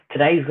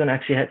today is going to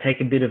actually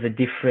take a bit of a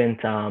different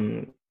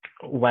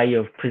way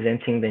of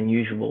presenting than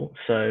usual.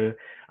 So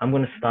I'm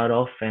going to start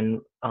off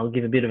and I'll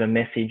give a bit of a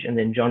message, and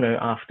then Jono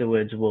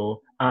afterwards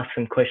will ask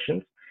some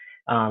questions.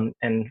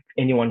 And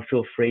anyone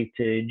feel free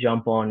to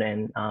jump on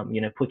and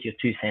put your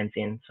 2 cents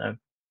in. So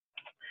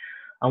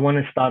I want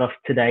to start off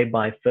today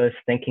by first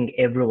thanking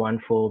everyone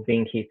for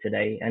being here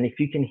today. And if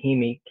you can hear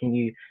me, can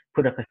you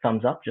put up a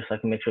thumbs up just so I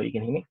can make sure you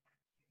can hear me?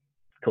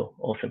 Cool,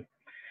 awesome.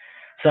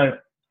 So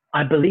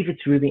I believe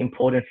it's really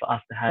important for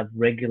us to have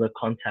regular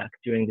contact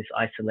during this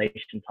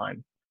isolation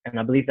time. And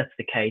I believe that's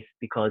the case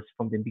because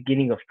from the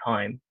beginning of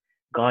time,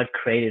 God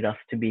created us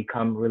to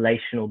become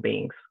relational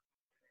beings.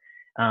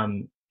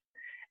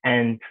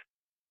 And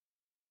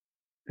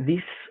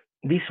this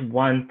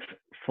want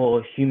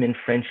for human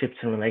friendships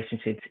and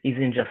relationships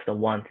isn't just a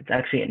want, it's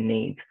actually a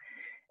need.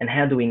 And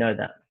how do we know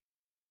that?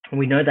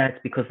 We know that it's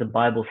because the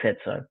Bible said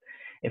so.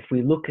 If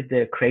we look at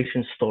the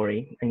creation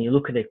story and you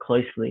look at it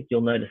closely,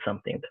 you'll notice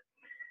something.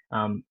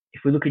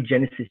 If we look at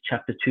Genesis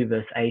chapter 2,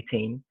 verse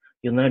 18,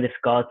 you'll notice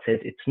God says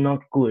it's not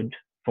good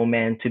for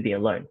man to be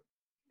alone.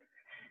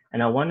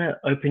 And I want to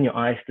open your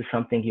eyes to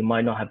something you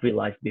might not have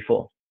realized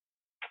before.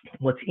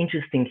 What's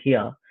interesting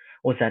here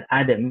was that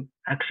Adam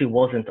actually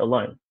wasn't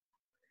alone.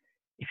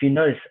 If you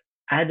notice,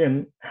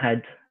 Adam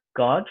had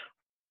God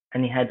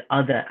and he had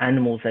other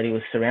animals that he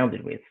was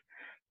surrounded with.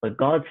 But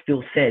God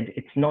still said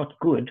it's not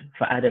good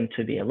for Adam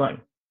to be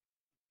alone.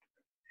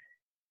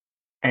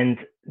 And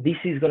this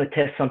is going to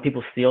test some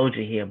people's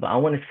theology here, but I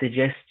want to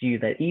suggest to you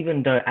that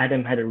even though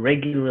Adam had a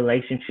regular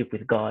relationship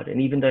with God,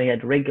 and even though he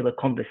had regular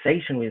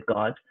conversation with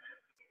God,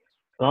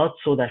 God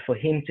saw that for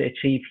him to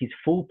achieve his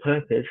full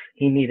purpose,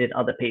 he needed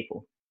other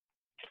people.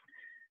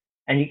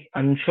 And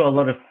I'm sure a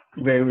lot of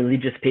very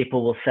religious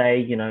people will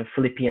say,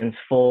 Philippians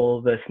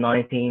 4 verse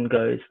 19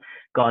 goes,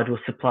 God will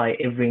supply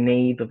every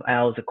need of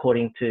ours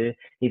according to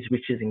his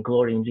riches and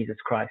glory in Jesus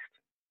Christ.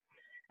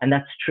 And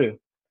that's true.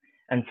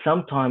 And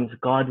sometimes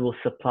God will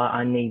supply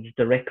our needs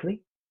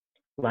directly,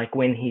 like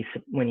when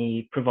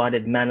he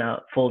provided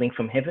manna falling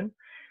from heaven.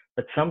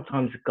 But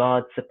sometimes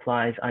God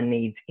supplies our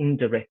needs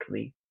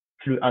indirectly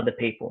through other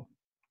people.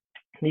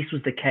 This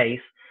was the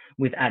case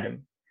with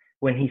Adam,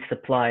 when he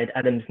supplied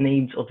Adam's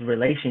needs of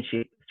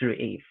relationship through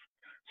Eve.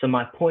 So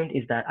my point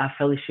is that our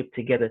fellowship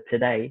together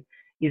today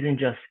isn't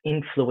just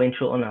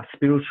influential on our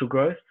spiritual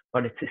growth,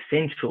 but it's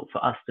essential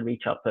for us to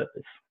reach our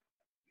purpose.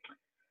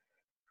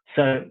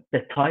 So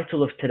the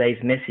title of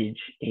today's message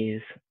is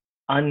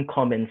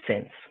Uncommon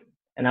Sense.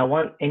 And I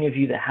want any of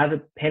you that have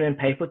a pen and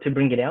paper to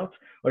bring it out,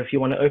 or if you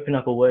want to open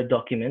up a Word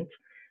document,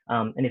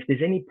 and if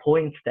there's any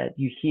points that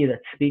you hear that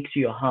speak to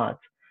your heart,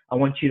 I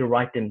want you to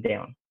write them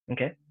down,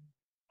 okay?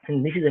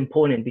 And this is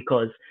important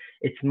because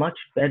it's much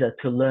better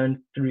to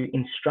learn through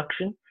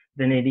instruction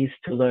than it is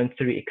to learn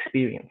through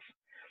experience.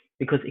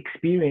 Because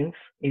experience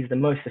is the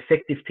most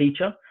effective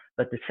teacher,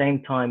 but at the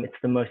same time,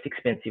 it's the most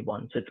expensive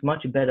one. So it's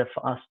much better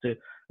for us to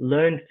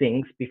learn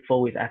things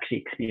before we've actually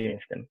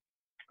experienced them.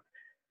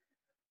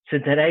 So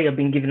today I've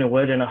been given a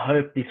word, and I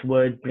hope this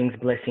word brings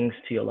blessings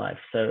to your life.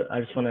 So I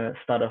just want to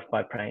start off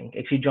by praying.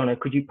 Actually, Jono,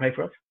 could you pray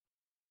for us?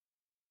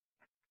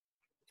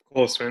 Of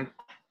course,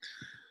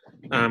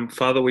 man.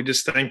 Father, we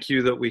just thank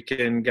you that we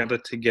can gather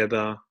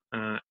together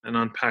and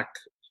unpack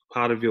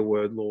part of your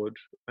word, Lord.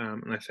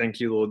 And I thank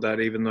you, Lord, that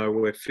even though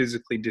we're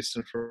physically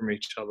distant from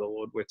each other,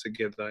 Lord, we're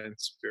together in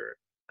spirit.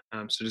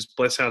 So just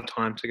bless our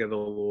time together,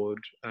 Lord.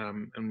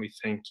 And we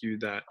thank you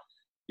that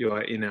you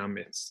are in our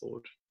midst,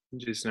 Lord.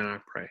 Just now I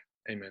pray.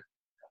 Amen.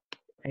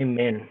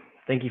 Amen.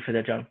 Thank you for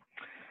that, John.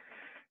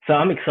 So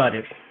I'm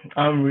excited.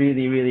 I'm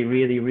really, really,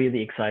 really,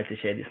 really excited to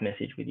share this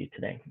message with you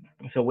today.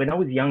 So when I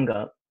was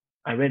younger,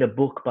 I read a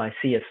book by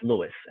C.S.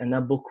 Lewis, and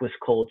that book was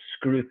called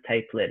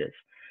Screwtape Letters.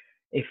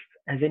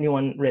 Has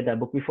anyone read that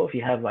book before? If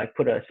you have,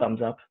 put a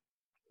thumbs up.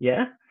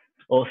 Yeah?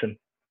 Awesome.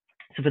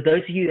 So for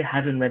those of you that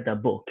haven't read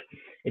that book,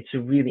 it's a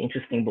really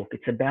interesting book.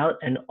 It's about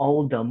an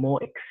older, more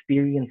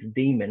experienced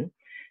demon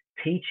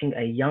teaching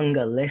a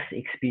younger, less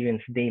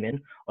experienced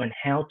demon on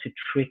how to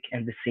trick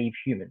and deceive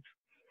humans.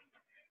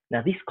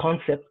 Now, this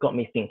concept got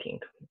me thinking,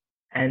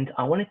 and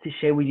I wanted to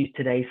share with you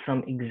today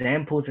some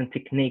examples and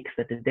techniques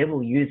that the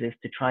devil uses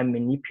to try and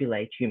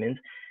manipulate humans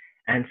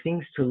and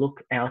things to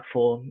look out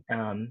for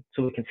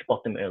so we can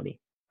spot them early.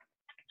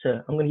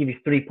 So I'm going to give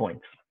you 3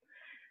 points.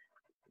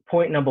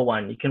 Point number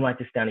 1, you can write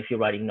this down if you're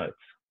writing notes.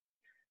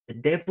 The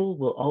devil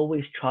will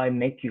always try and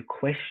make you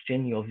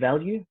question your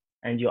value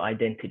and your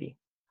identity.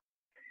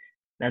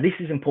 Now, this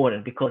is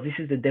important because this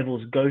is the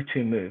devil's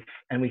go-to move,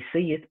 and we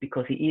see it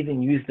because he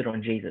even used it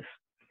on Jesus.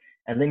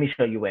 And let me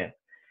show you where.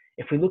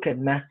 If we look at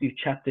Matthew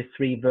chapter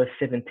 3, verse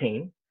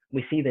 17,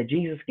 we see that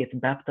Jesus gets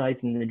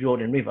baptized in the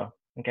Jordan River,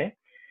 okay?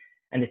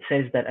 And it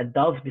says that a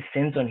dove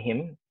descends on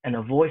him, and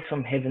a voice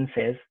from heaven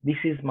says, "This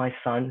is my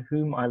son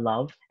whom I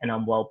love, and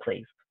I'm well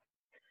pleased."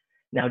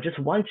 Now, just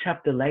one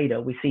chapter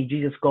later, we see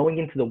Jesus going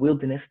into the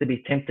wilderness to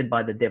be tempted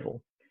by the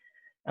devil.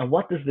 And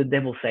what does the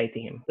devil say to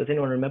him? Does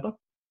anyone remember?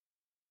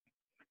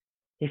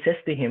 He says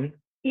to him,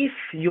 "If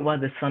you are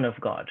the Son of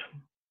God."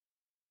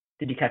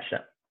 Did you catch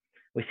that?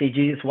 We see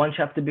Jesus one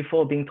chapter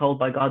before being told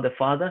by God the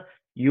Father,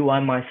 "You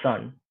are my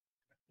son."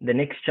 The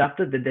next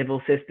chapter, the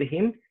devil says to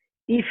him,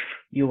 "If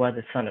you are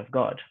the Son of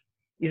God."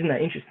 Isn't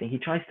that interesting? He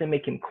tries to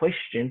make him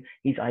question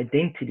his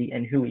identity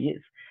and who he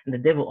is. And the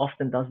devil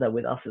often does that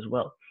with us as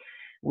well.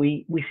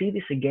 We see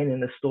this again in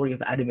the story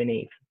of Adam and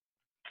Eve.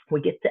 We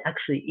get to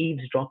actually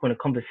eavesdrop on a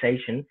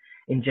conversation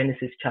in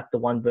Genesis chapter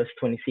 1, verse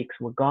 26,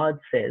 where God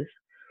says,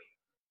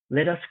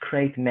 "Let us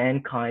create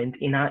mankind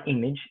in our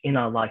image, in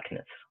our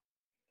likeness."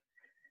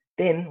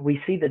 Then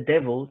we see the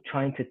devil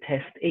trying to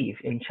test Eve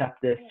in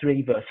chapter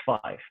 3, verse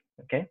 5.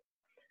 Okay?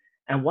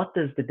 And what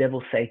does the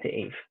devil say to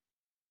Eve?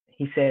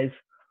 He says,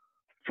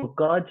 "For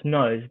God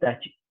knows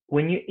that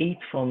when you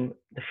eat from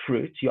the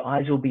fruit, your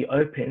eyes will be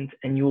opened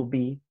and you will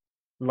be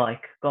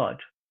like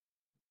God."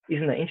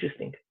 Isn't that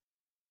interesting?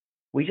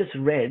 We just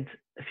read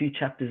a few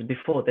chapters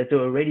before that they're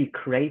already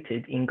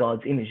created in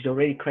God's image. They're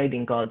already created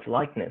in God's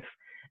likeness.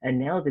 And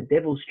now the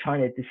devil's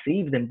trying to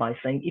deceive them by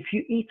saying, if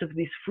you eat of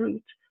this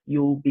fruit,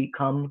 you'll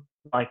become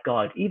like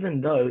God,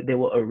 even though they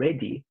were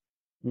already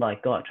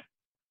like God.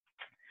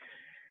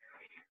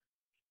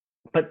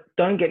 But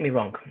don't get me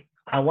wrong.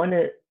 I want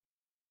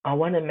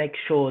to make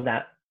sure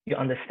that you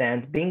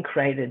understand being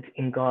created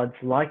in God's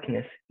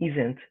likeness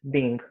isn't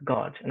being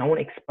God. And I want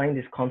to explain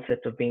this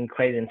concept of being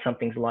created in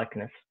something's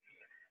likeness.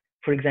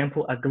 For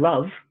example, a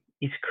glove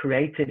is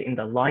created in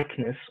the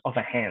likeness of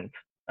a hand.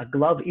 A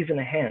glove isn't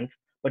a hand,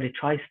 but it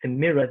tries to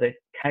mirror the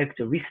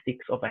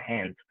characteristics of a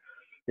hand.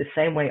 The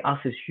same way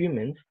us as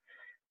humans,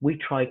 we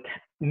try to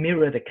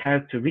mirror the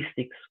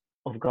characteristics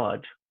of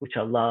God, which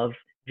are love,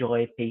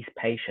 joy, peace,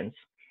 patience.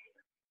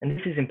 And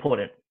this is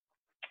important.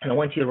 And I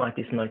want you to write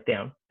this note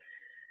down,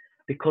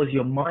 because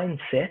your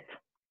mindset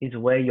is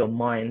where your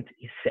mind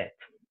is set.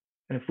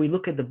 And if we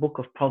look at the book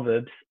of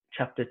Proverbs,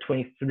 chapter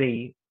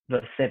 23,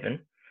 verse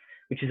 7,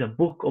 which is a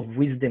book of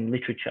wisdom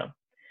literature,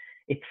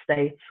 it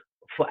states,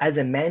 "For as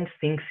a man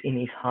thinks in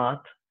his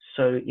heart,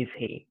 so is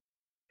he."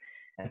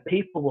 And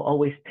people will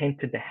always tend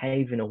to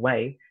behave in a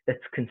way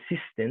that's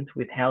consistent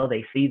with how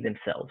they see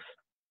themselves.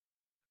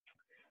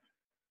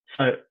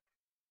 So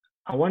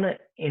I want to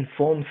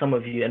inform some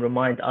of you and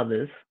remind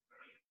others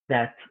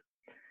that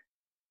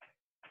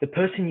the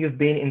person you've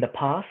been in the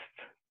past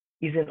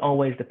isn't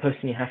always the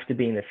person you have to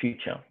be in the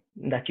future.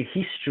 That your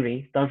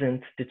history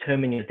doesn't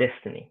determine your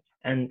destiny.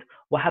 And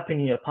what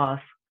happened in your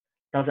past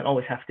doesn't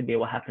always have to be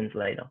what happens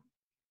later.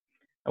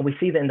 And we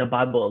see that in the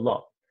Bible a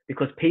lot,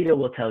 because Peter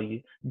will tell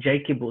you,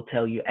 Jacob will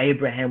tell you,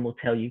 Abraham will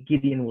tell you,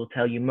 Gideon will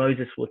tell you,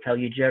 Moses will tell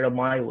you,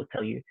 Jeremiah will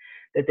tell you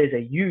that there's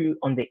a you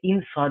on the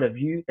inside of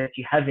you that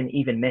you haven't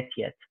even met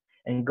yet.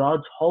 And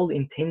God's whole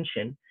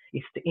intention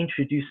is to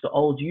introduce the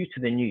old you to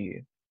the new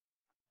you.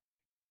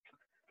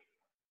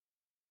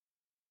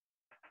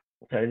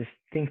 So there's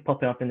things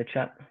popping up in the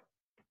chat.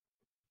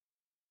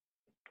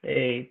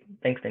 Hey,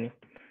 thanks, Daniel.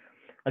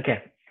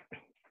 Okay,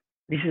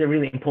 this is a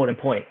really important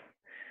point.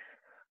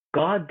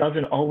 God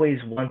doesn't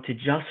always want to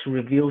just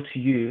reveal to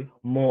you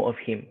more of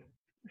him.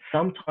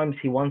 Sometimes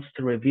he wants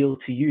to reveal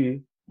to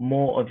you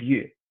more of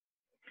you.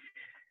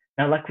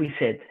 Now, like we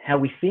said, how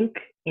we think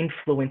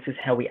influences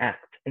how we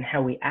act, and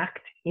how we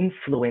act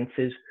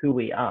influences who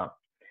we are.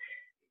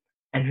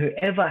 And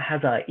whoever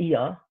has our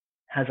ear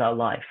has our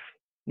life.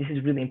 This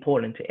is really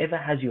important. Whoever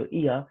has your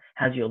ear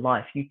has your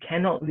life. You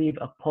cannot live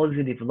a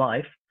positive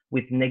life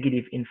with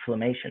negative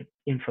information.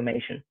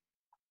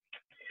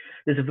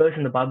 There's a verse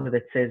in the Bible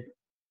that says,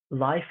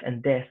 life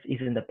and death is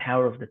in the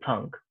power of the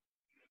tongue.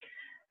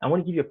 I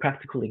want to give you a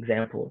practical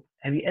example.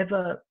 Have you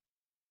ever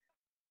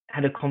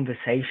had a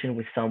conversation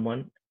with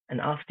someone, and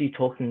after you're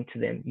talking to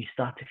them, you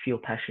start to feel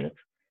passionate?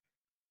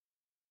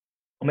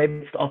 Or maybe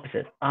it's the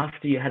opposite.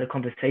 After you had a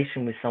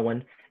conversation with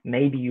someone,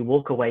 maybe you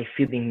walk away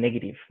feeling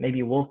negative. Maybe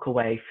you walk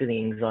away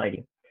feeling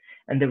anxiety.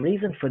 And the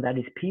reason for that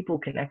is people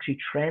can actually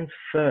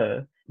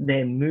transfer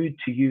their mood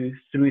to you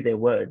through their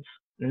words.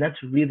 And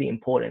that's really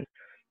important,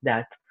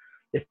 that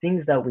the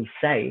things that we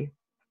say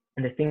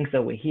and the things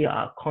that we hear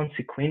are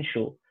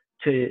consequential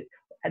to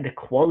the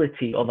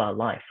quality of our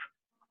life.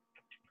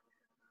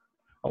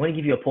 I want to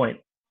give you a point.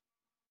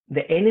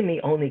 The enemy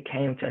only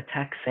came to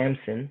attack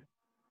Samson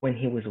when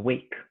he was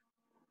weak.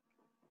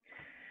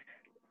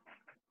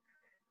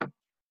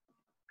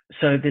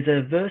 So there's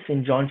a verse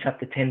in John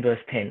chapter 10, verse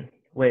 10,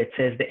 where it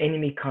says, the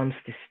enemy comes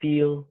to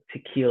steal, to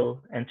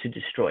kill, and to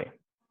destroy.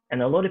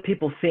 And a lot of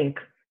people think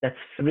that's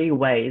three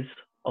ways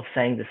of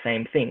saying the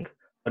same thing,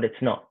 but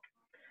it's not.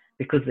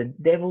 Because the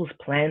devil's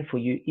plan for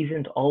you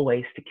isn't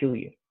always to kill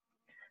you.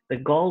 The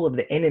goal of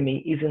the enemy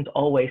isn't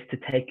always to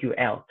take you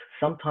out.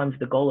 Sometimes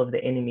the goal of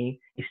the enemy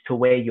is to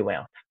wear you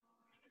out.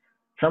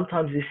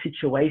 Sometimes this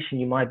situation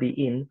you might be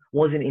in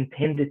wasn't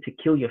intended to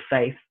kill your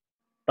faith,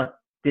 but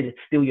did it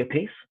steal your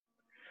peace?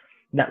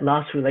 That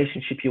last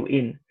relationship you're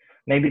in,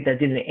 maybe that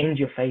didn't end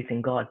your faith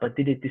in God, but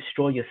did it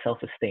destroy your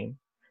self-esteem?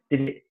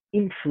 Did it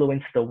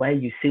influence the way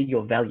you see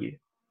your value?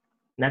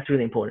 And that's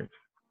really important.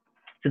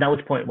 So that was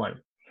point one.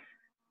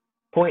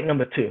 Point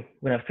number two,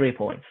 we're going to have 3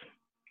 points.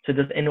 So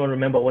does anyone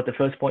remember what the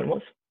first point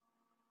was?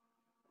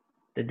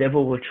 The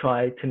devil will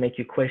try to make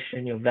you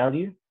question your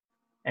value.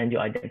 and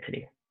your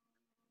identity.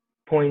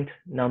 Point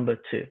number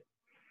 2.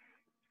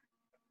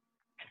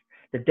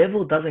 The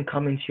devil doesn't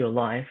come into your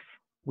life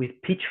with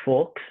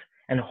pitchforks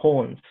and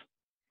horns.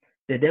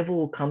 The devil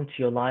will come to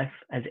your life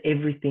as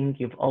everything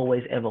you've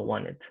always ever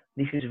wanted.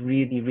 This is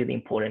really, really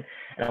important.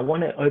 And I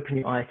want to open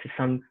your eyes to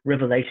some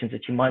revelations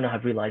that you might not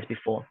have realized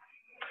before.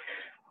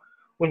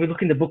 When we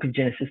look in the book of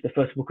Genesis, the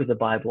first book of the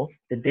Bible,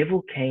 the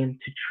devil came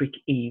to trick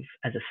Eve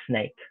as a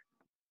snake.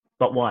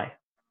 But why?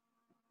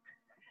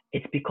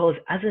 It's because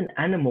as an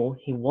animal,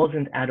 he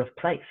wasn't out of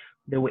place.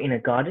 They were in a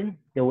garden,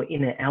 they were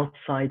in an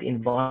outside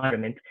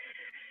environment,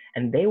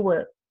 and they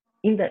were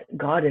in that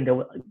garden.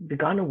 The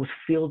garden was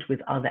filled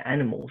with other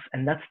animals,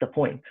 and that's the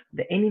point.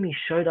 The enemy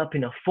showed up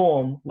in a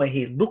form where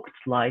he looked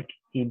like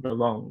he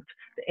belonged.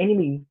 The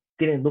enemy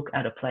didn't look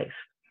out of place.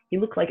 He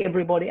looked like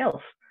everybody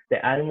else.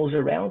 The animals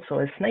around, so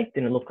a snake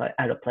didn't look like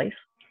out of place.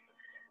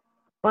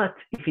 But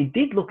if he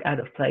did look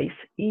out of place,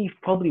 Eve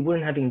probably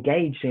wouldn't have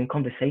engaged in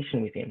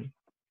conversation with him.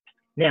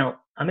 Now,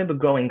 I remember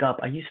growing up,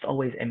 I used to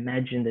always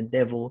imagine the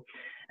devil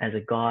as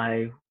a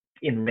guy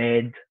in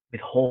red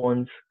with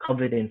horns,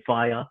 covered in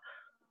fire.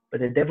 But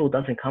the devil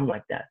doesn't come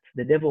like that.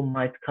 The devil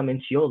might come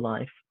into your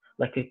life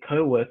like a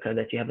co-worker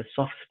that you have a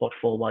soft spot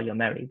for while you're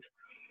married.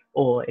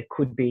 Or it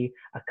could be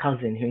a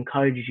cousin who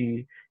encourages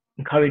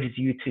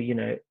you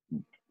to,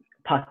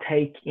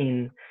 partake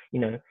in,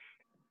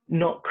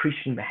 not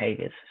Christian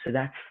behaviors. So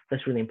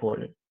that's really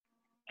important.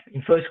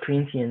 In 1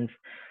 Corinthians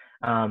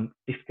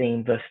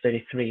 15 verse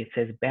 33, it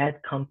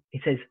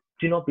says,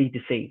 do not be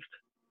deceived.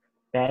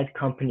 Bad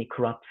company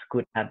corrupts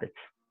good habits.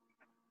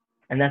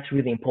 And that's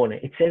really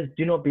important. It says,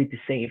 do not be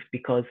deceived,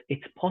 because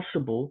it's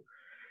possible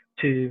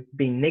to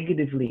be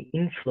negatively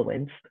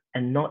influenced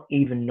and not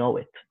even know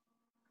it.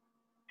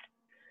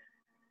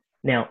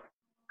 Now,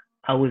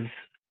 I was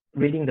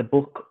reading the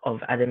book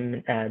of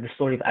the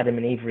story of Adam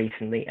and Eve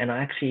recently, and I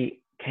actually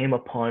came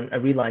upon a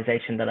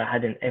realization that I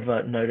hadn't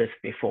ever noticed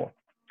before.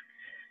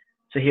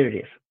 So here it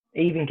is.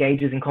 Eve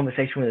engages in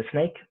conversation with a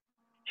snake.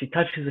 She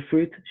touches the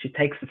fruit. She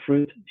takes the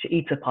fruit. She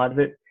eats a part of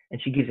it, and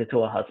she gives it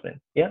to her husband.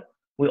 Yeah,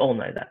 we all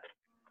know that.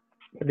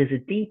 But there's a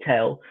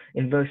detail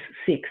in verse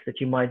 6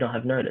 that you might not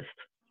have noticed.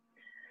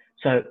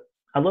 So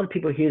a lot of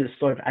people hear the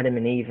story of Adam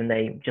and Eve and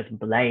they just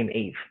blame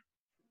Eve.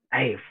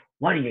 Eve,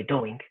 what are you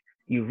doing?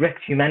 You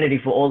wrecked humanity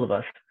for all of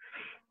us.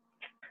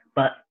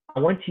 But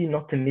I want you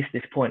not to miss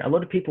this point. A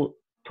lot of people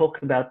talk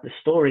about the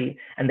story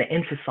and they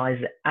emphasize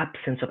the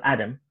absence of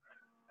Adam.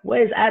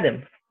 Where's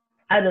Adam?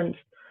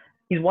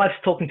 His wife's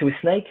talking to a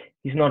snake.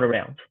 He's not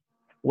around.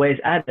 Where's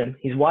Adam?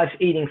 His wife's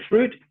eating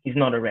fruit. He's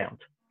not around.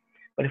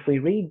 But if we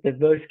read the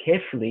verse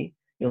carefully,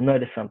 you'll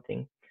notice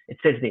something. It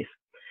says this: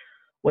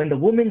 when the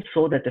woman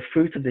saw that the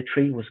fruit of the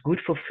tree was good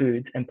for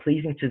food and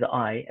pleasing to the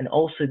eye and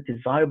also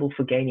desirable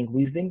for gaining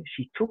wisdom,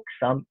 she took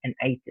some and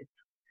ate it.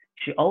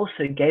 She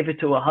also gave it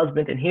to her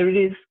husband, and here it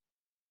is,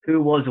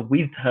 who was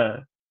with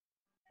her,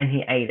 and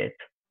he ate it.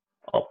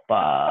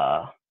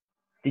 Oppa.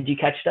 Did you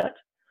catch that?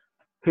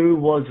 Who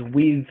was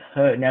with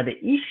her. Now, the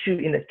issue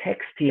in the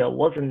text here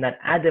wasn't that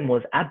Adam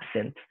was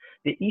absent.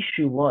 The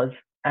issue was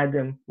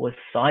Adam was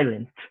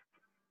silent.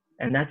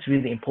 And that's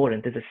really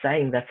important. There's a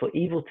saying that for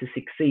evil to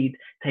succeed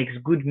takes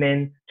good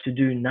men to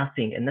do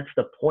nothing. And that's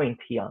the point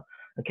here,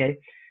 okay?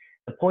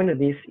 The point of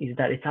this is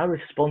that it's our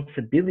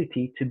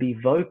responsibility to be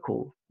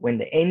vocal when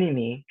the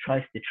enemy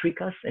tries to trick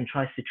us and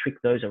tries to trick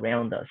those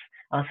around us.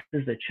 Us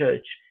as the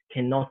church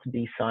cannot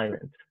be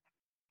silent.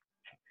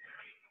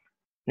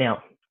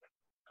 Now,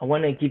 I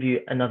want to give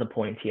you another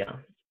point here.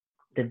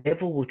 The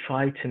devil will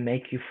try to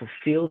make you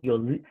fulfill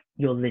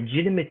your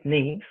legitimate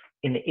needs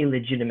in an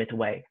illegitimate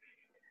way.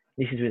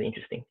 This is really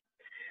interesting.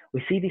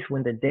 We see this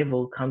when the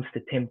devil comes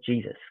to tempt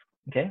Jesus.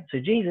 Okay, so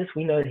Jesus,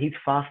 we know that he's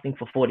fasting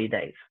for 40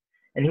 days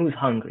and he was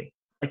hungry,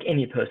 like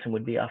any person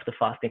would be after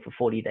fasting for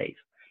 40 days.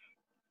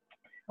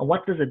 And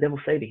what does the devil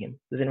say to him?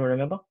 Does anyone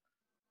remember?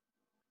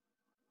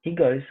 He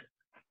goes,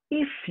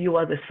 if you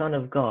are the Son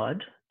of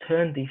God,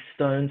 turn these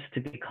stones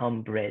to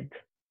become bread.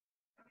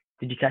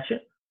 Did you catch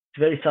it? It's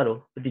very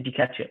subtle, but did you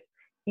catch it?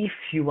 If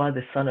you are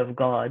the Son of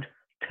God,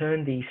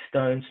 turn these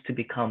stones to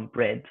become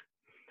bread.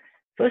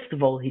 First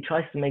of all, he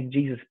tries to make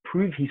Jesus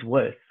prove his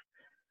worth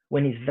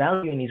when his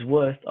value and his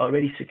worth are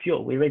already secure.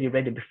 We already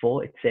read it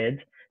before. It said,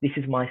 this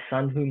is my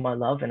son whom I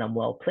love and I'm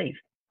well pleased.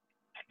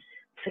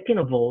 Second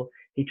of all,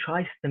 he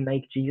tries to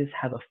make Jesus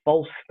have a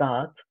false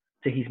start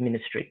to his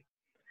ministry.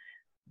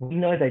 We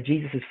know that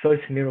Jesus'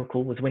 first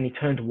miracle was when he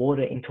turned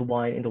water into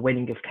wine in the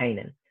wedding of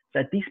Canaan. So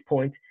at this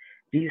point,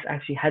 Jesus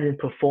actually hadn't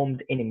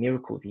performed any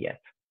miracles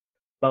yet.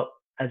 But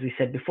as we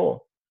said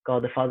before,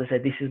 God the Father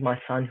said, this is my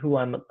son who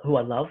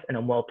I love and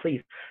I'm well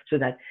pleased. So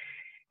that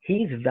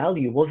his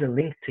value wasn't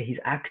linked to his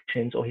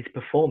actions or his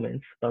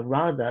performance, but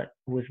rather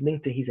was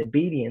linked to his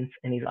obedience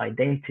and his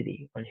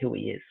identity on who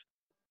he is.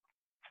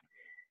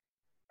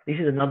 This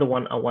is another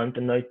one I want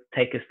the note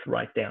takers to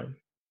write down.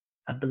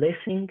 A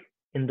blessing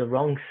in the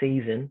wrong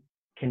season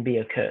can be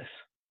a curse.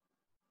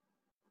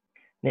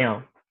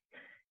 Now,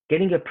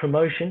 getting a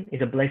promotion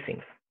is a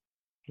blessing,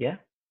 yeah?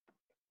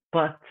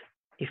 But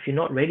if you're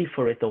not ready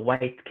for it, the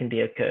wait can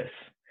be a curse.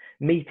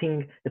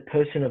 Meeting the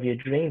person of your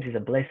dreams is a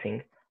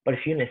blessing, but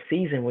if you're in a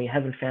season where you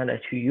haven't found out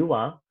who you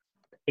are,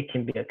 it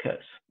can be a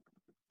curse.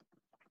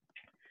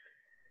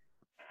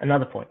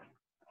 Another point,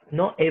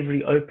 not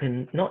every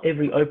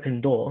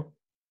open door.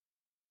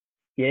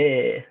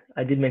 Yeah,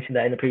 I did mention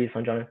that in the previous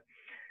one, John.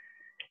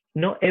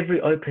 Not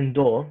every open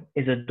door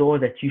is a door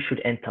that you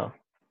should enter.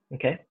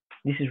 Okay,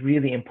 this is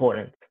really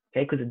important.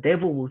 Okay, because the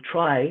devil will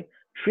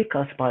trick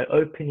us by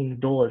opening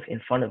doors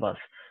in front of us.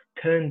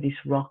 Turn this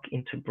rock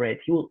into bread.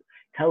 He will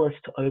tell us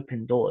to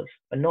open doors,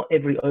 but not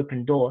every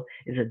open door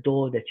is a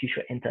door that you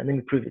should enter. And let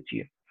me prove it to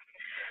you.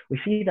 We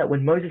see that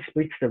when Moses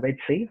splits the Red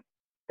Sea,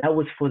 that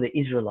was for the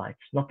Israelites,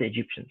 not the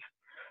Egyptians.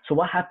 So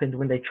what happened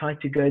when they tried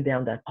to go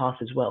down that path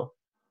as well?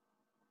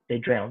 They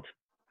drowned.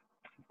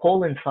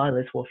 Paul and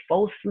Silas were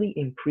falsely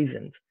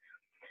imprisoned,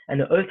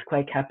 and an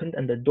earthquake happened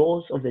and the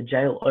doors of the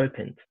jail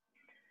opened.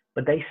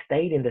 But they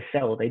stayed in the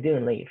cell. They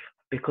didn't leave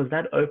because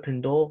that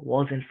open door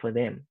wasn't for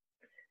them.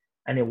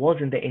 And it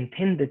wasn't the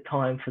intended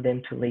time for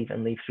them to leave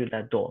and leave through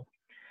that door.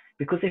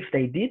 Because if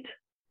they did,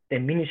 their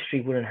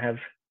ministry wouldn't have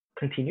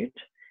continued,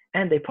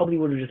 and they probably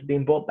would have just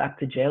been brought back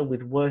to jail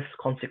with worse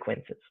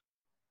consequences.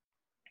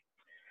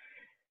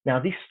 Now,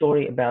 this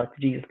story about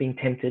Jesus being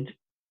tempted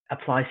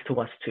applies to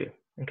us too,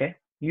 okay?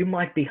 You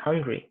might be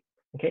hungry,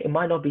 okay? It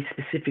might not be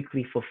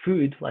specifically for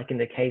food, like in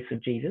the case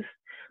of Jesus,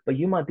 but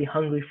you might be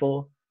hungry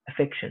for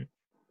affection.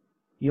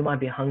 You might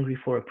be hungry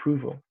for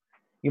approval.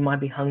 You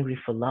might be hungry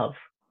for love.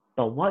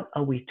 But what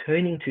are we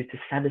turning to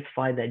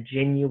satisfy that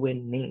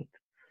genuine need?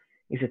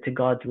 Is it to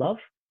God's love,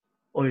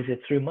 or is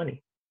it through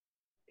money?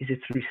 Is it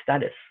through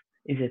status?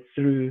 Is it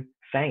through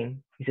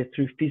fame? Is it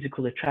through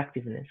physical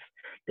attractiveness?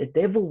 The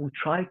devil will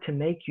try to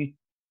make you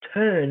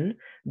turn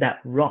that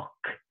rock,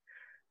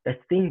 that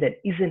thing that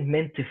isn't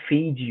meant to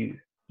feed you,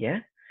 yeah?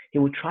 He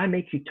will try and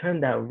make you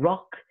turn that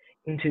rock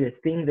into the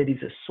thing that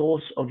is a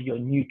source of your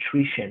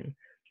nutrition.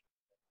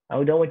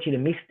 I don't want you to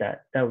miss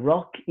that. That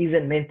rock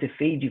isn't meant to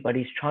feed you, but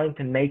he's trying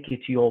to make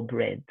it your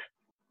bread.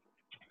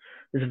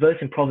 There's a verse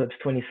in Proverbs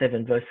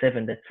 27, verse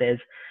 7 that says,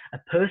 a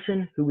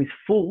person who is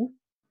full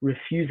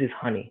refuses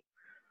honey,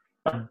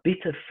 but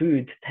bitter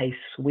food tastes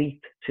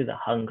sweet to the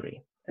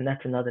hungry. And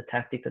that's another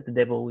tactic that the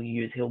devil will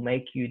use. He'll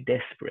make you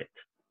desperate.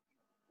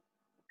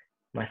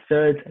 My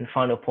third and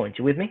final point.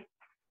 You with me?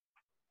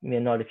 Give me a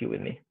nod if you're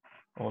with me.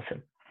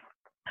 Awesome.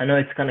 I know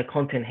it's kind of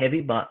content heavy,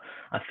 but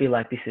I feel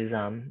like this is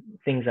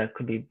things that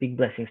could be big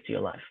blessings to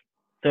your life.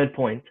 Third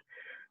point,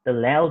 the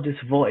loudest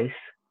voice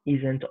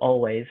isn't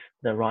always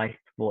the right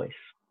voice.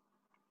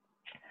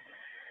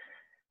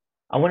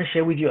 I want to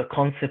share with you a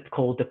concept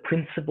called the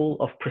principle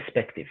of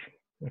perspective.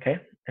 Okay,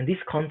 and this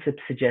concept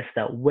suggests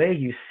that where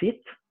you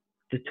sit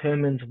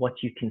determines what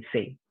you can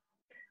see,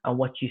 and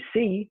what you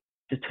see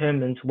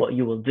determines what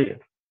you will do.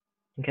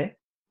 Okay,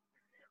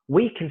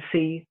 we can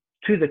see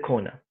to the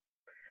corner,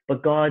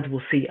 but God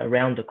will see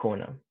around the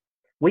corner.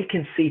 We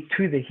can see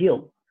to the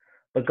hill,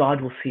 but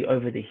God will see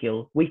over the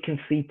hill. We can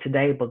see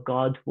today, but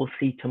God will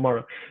see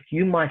tomorrow.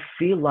 You might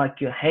feel like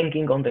you're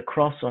hanging on the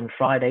cross on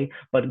Friday,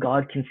 but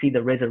God can see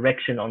the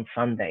resurrection on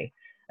Sunday,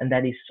 and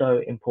that is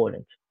so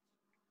important.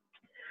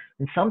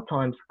 And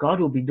sometimes God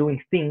will be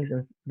doing things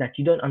that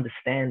you don't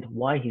understand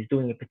why he's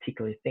doing a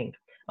particular thing.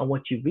 And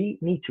what you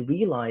need to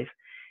realize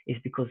is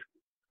because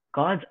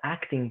God's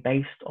acting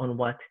based on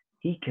what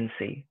he can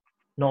see,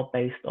 not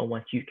based on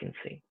what you can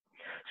see.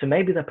 So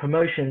maybe the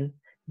promotion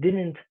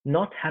didn't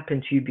not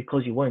happen to you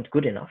because you weren't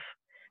good enough.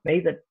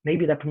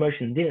 Maybe that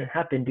promotion didn't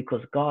happen because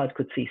God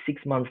could see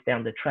 6 months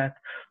down the track,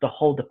 the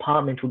whole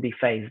department would be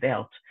phased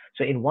out.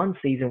 So in one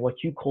season,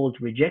 what you called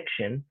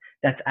rejection,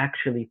 that's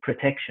actually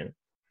protection.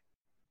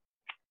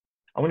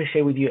 I want to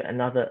share with you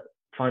another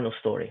final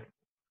story,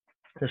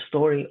 the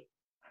story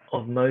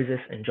of Moses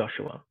and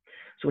Joshua.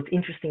 So what's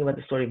interesting about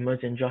the story of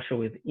Moses and Joshua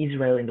with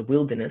Israel in the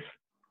wilderness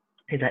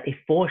is that it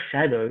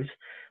foreshadows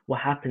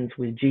what happens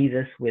with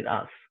Jesus with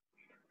us.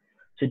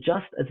 So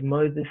just as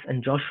Moses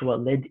and Joshua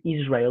led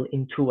Israel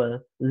into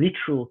a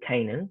literal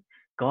Canaan,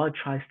 God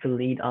tries to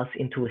lead us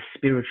into a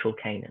spiritual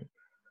Canaan.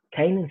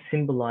 Canaan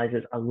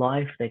symbolizes a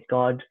life that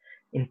God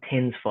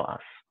intends for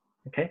us.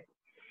 Okay?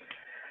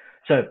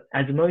 So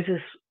as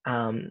Moses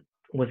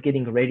was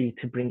getting ready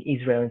to bring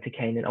Israel into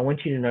Canaan, I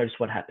want you to notice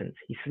what happens.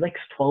 He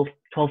selects 12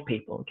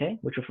 people, okay,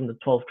 which are from the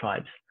 12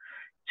 tribes,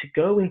 to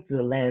go into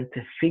the land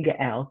to figure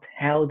out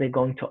how they're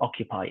going to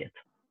occupy it.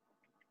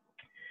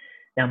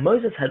 Now,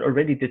 Moses had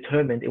already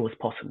determined it was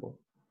possible.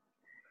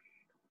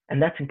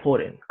 And that's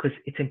important because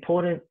it's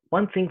important.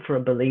 One thing for a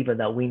believer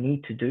that we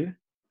need to do,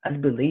 as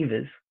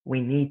believers,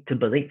 we need to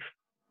believe.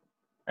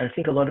 And I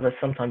think a lot of us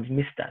sometimes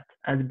miss that.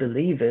 As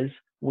believers,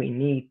 we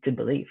need to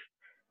believe.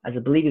 As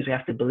believers, we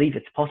have to believe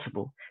it's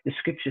possible. The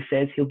scripture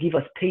says he'll give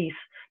us peace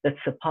that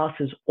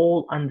surpasses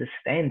all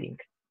understanding.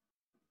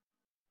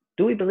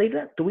 Do we believe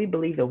that? Do we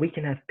believe that we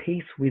can have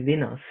peace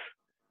within us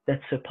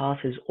that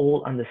surpasses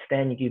all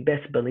understanding? You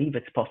best believe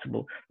it's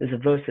possible. There's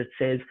a verse that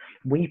says,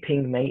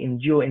 weeping may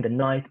endure in the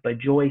night, but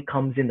joy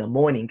comes in the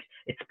morning.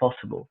 It's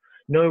possible.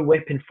 No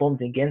weapon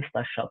formed against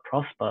us shall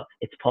prosper.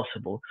 It's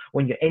possible.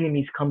 When your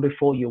enemies come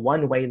before you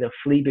one way, they'll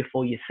flee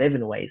before you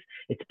 7 ways.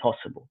 It's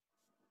possible.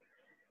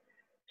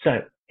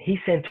 So he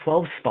sent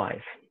 12 spies,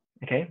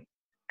 okay?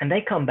 And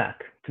they come back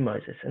to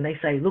Moses and they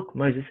say, look,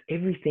 Moses,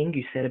 everything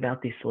you said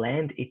about this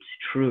land, it's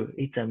true.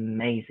 It's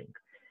amazing.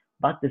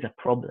 But there's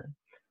a problem.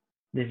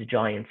 There's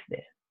giants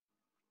there.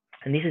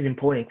 And this is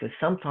important because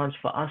sometimes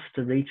for us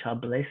to reach our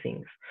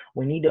blessings,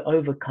 we need to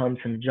overcome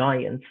some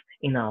giants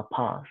in our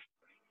past.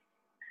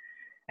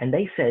 And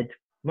they said,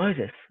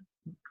 Moses,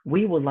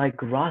 we were like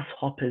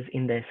grasshoppers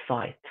in their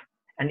sight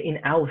and in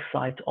our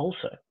sight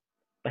also.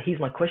 But here's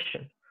my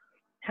question.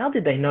 How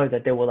did they know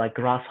that they were like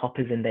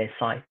grasshoppers in their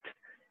sight?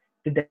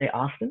 Did they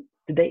ask them?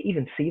 Did they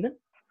even see them?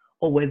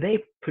 Or were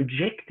they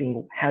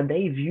projecting how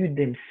they viewed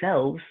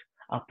themselves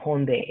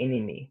upon their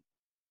enemy?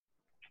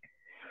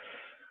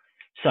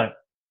 So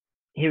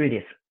here it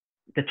is.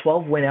 The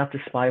 12 went out to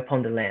spy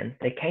upon the land.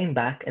 They came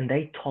back and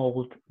they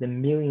told the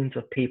millions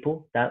of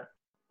people that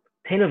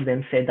 10 of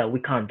them said that we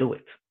can't do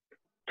it.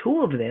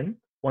 2 of them,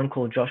 one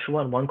called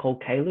Joshua and one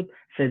called Caleb,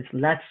 said,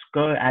 let's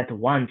go at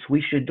once.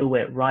 We should do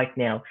it right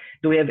now.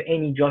 Do we have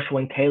any Joshua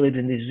and Caleb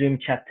in this Zoom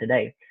chat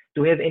today?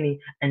 Do we have any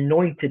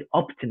anointed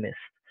optimists,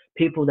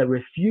 people that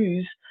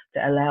refuse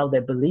to allow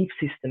their belief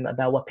system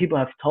about what people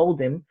have told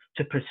them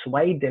to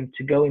persuade them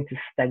to go into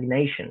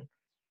stagnation?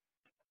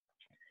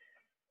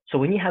 So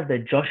when you have the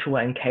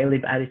Joshua and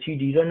Caleb attitude,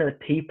 you don't let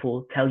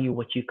people tell you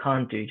what you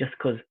can't do just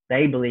because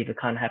they believe it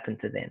can't happen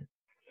to them.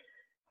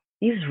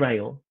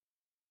 Israel,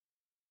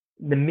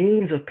 the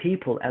millions of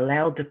people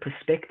allowed the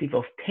perspective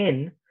of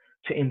 10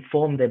 to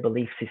inform their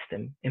belief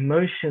system.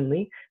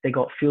 Emotionally, they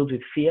got filled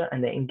with fear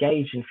and they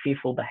engaged in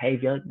fearful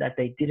behavior that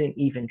they didn't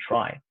even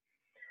try.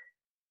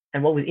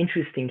 And what was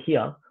interesting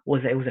here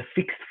was that it was a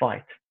fixed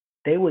fight.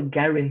 They were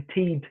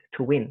guaranteed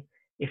to win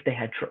if they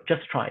had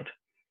just tried.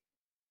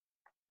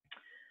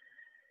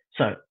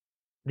 So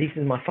this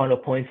is my final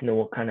points, and then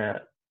we'll kind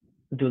of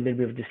do a little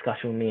bit of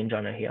discussion with me and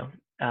Jono here.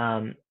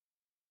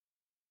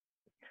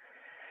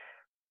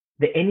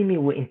 The enemy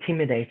will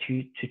intimidate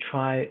you to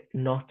try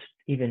not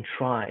even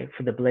try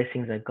for the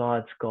blessings that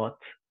God's got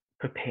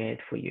prepared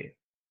for you.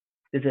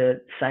 There's a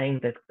saying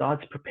that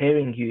God's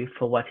preparing you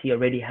for what he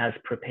already has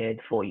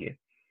prepared for you.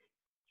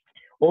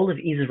 All of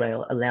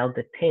Israel allowed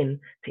the 10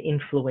 to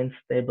influence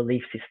their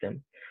belief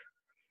system.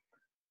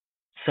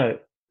 So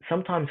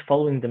sometimes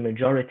following the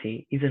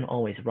majority isn't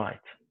always right.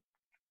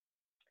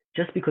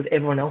 Just because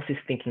everyone else is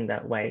thinking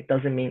that way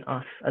doesn't mean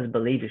us as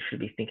believers should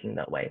be thinking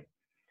that way.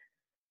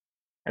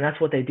 And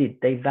that's what they did.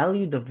 They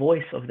valued the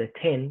voice of the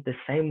 10 the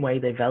same way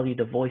they value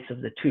the voice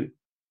of the 2.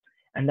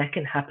 And that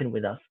can happen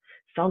with us.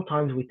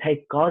 Sometimes we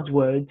take God's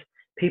words,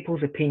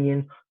 people's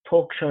opinion,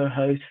 talk show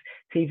hosts,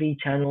 TV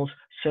channels,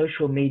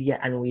 social media,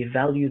 and we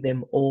value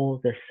them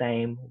all the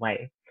same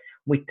way.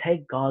 We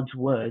take God's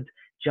word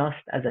just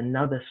as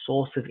another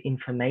source of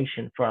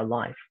information for our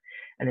life,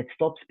 and it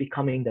stops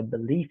becoming the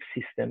belief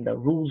system that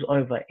rules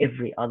over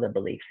every other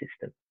belief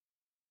system.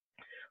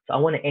 So I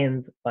want to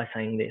end by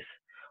saying this.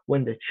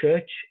 When the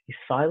church is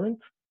silent,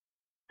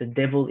 the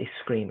devil is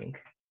screaming,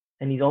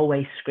 and he's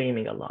always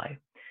screaming a lie.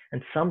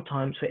 And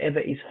sometimes whoever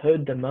is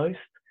heard the most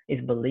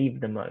is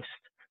believed the most.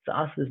 So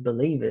us as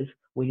believers,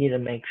 we need to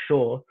make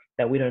sure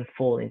that we don't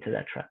fall into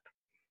that trap.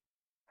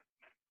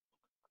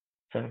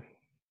 So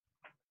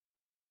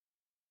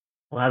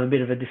we'll have a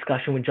bit of a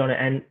discussion with John,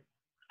 and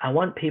I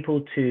want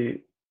people to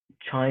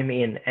chime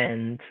in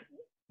and,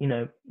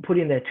 put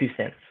in their 2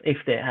 cents if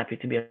they're happy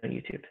to be on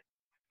YouTube.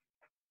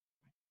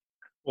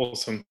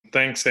 Awesome.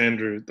 Thanks,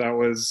 Andrew. That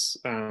was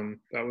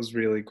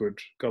really good.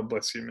 God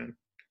bless you, man.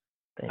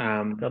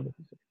 God bless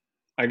you.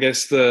 I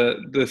guess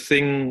the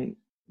thing,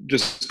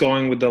 just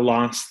going with the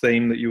last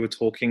theme that you were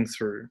talking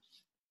through,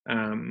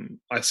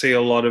 I see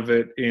a lot of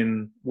it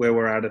in where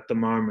we're at the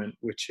moment,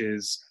 which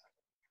is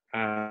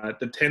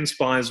the 10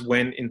 spies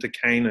went into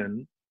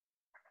Canaan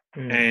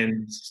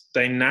and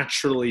they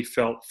naturally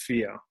felt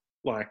fear.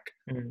 Like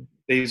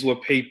these were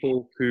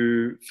people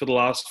who for the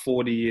last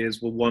 40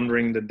 years were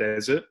wandering the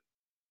desert.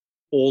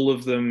 All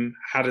of them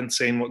hadn't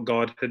seen what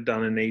God had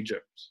done in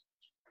Egypt.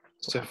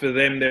 So for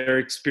them, their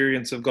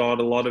experience of God,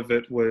 a lot of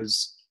it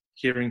was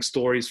hearing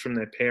stories from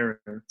their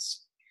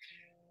parents.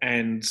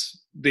 And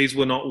these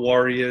were not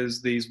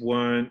warriors. These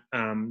weren't,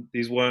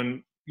 this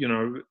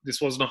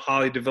wasn't a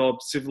highly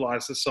developed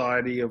civilized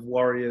society of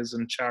warriors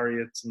and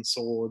chariots and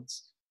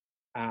swords.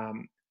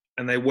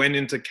 And they went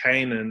into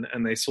Canaan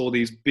and they saw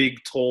these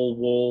big, tall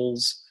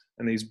walls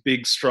and these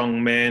big,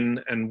 strong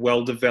men and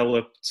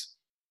well-developed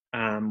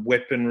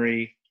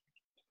weaponry.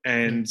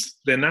 And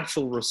their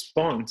natural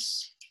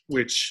response,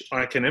 which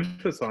I can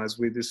empathize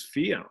with, is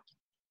fear.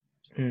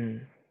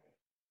 And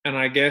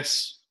I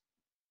guess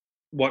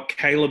what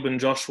Caleb and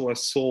Joshua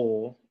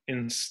saw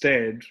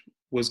instead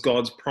was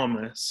God's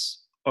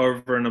promise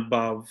over and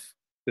above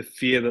the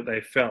fear that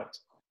they felt.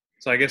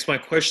 So I guess my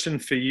question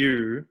for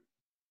you,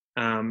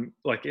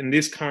 like in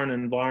this current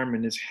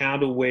environment, is how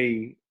do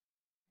we,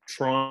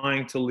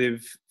 trying to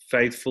live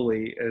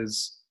faithfully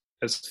as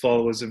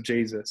followers of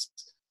Jesus,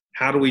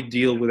 how do we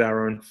deal with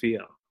our own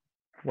fear?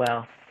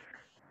 Wow.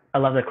 I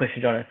love that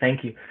question, John.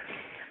 Thank you.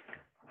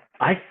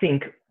 I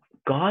think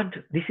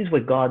this is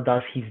where God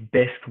does his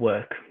best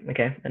work.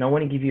 Okay. And I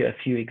want to give you a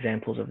few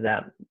examples of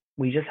that.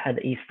 We just had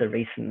Easter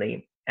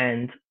recently.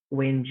 And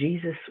when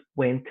Jesus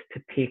went to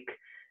pick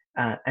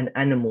an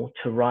animal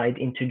to ride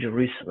into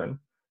Jerusalem,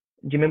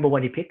 do you remember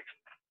what he picked?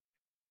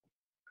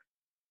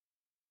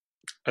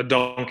 A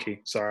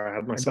donkey. Sorry, I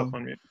had myself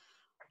on mute.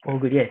 Oh,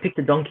 good. Yeah, he picked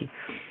a donkey.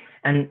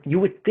 And you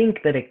would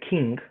think that a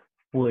king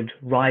would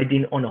ride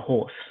in on a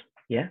horse.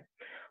 Yeah.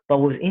 But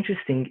what was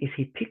interesting is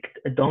he picked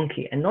a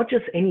donkey, and not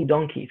just any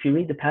donkey. If you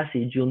read the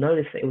passage, you'll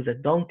notice that it was a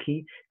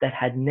donkey that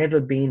had never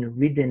been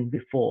ridden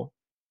before.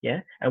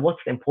 Yeah. And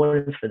what's the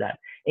importance for that?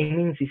 It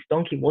means this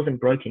donkey wasn't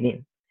broken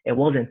in. It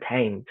wasn't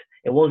tamed.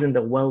 It wasn't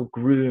the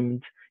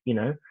well-groomed,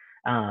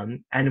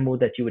 animal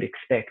that you would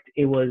expect.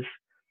 It was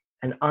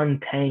an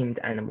untamed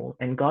animal.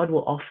 And God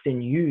will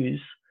often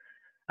use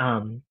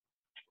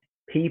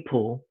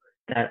people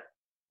that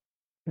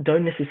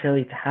don't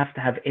necessarily have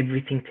to have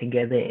everything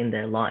together in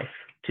their life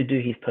to do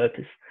his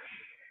purpose.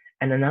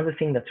 And another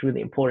thing that's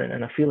really important,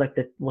 and I feel like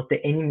that what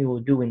the enemy will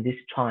do in this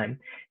time,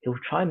 he will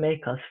try and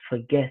make us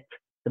forget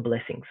the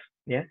blessings.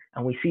 Yeah.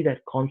 And we see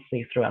that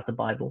constantly throughout the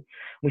Bible.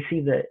 We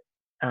see the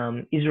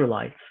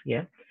Israelites,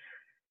 yeah.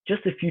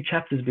 Just a few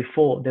chapters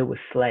before, there were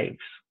slaves.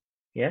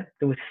 Yeah.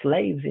 There were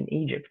slaves in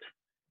Egypt.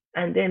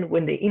 And then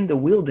when they're in the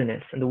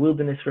wilderness, and the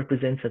wilderness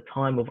represents a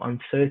time of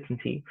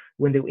uncertainty,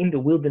 when they were in the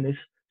wilderness,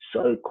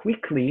 so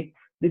quickly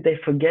did they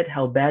forget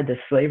how bad their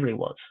slavery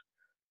was.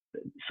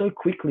 So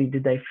quickly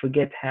did they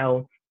forget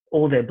how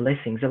all their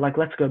blessings, they're like,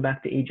 let's go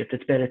back to Egypt.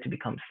 It's better to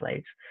become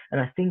slaves. And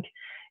I think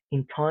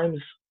in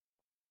times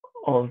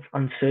of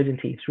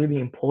uncertainty, it's really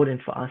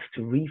important for us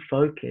to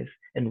refocus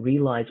and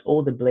realize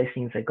all the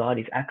blessings that God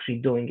is actually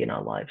doing in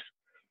our lives.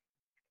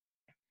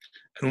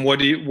 And what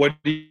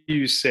do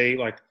you say,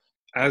 like,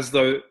 as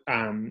though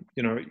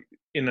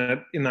in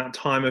that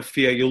time of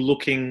fear, you're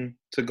looking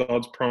to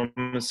God's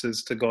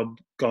promises, to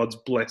God's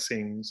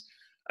blessings?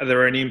 Are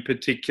there any in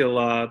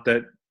particular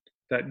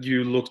that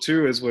you look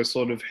to as we're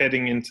sort of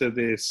heading into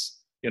this?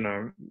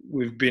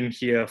 We've been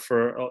here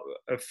for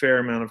a fair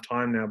amount of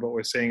time now, but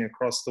we're seeing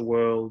across the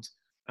world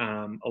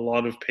a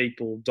lot of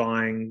people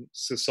dying,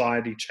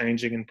 society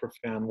changing in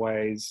profound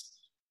ways,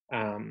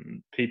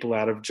 people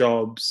out of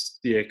jobs,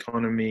 the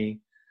economy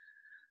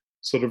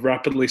sort of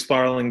rapidly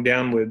spiraling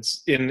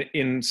downwards.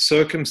 In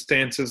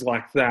circumstances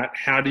like that,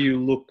 how do you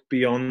look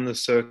beyond the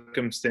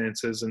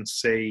circumstances and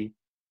see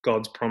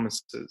God's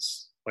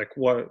promises? Like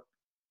what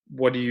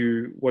do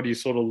you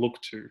sort of look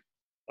to?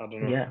 I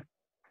don't know.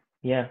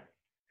 Yeah.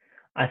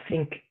 I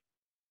think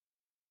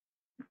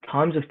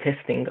times of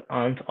testing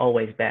aren't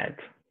always bad.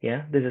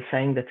 Yeah. There's a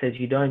saying that says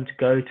you don't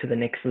go to the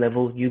next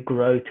level, you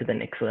grow to the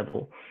next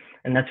level.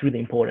 And that's really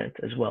important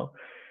as well.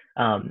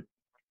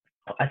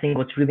 I think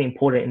what's really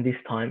important in this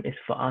time is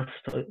for us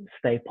to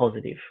stay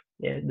positive.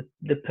 Yeah.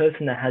 The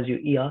person that has your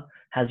ear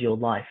has your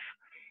life.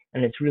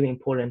 And it's really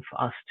important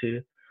for us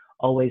to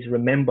always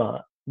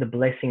remember the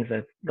blessings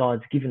that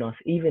God's given us,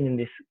 even in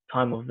this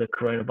time of the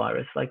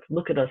coronavirus. Like,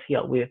 look at us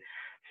here. We're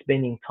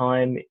spending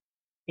time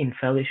in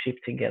fellowship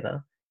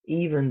together,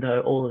 even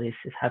though all of this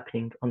is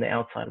happening on the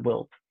outside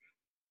world.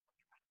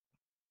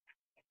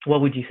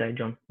 What would you say,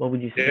 John? What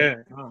would you say?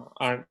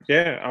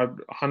 Yeah,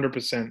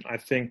 100%.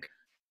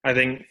 I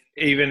think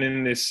even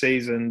in this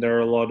season, there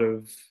are a lot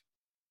of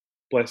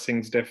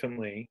blessings,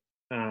 definitely.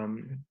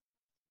 And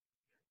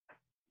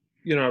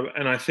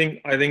I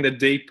think the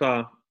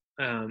deeper,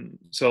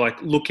 so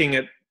like looking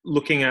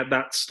at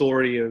that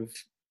story of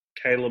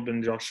Caleb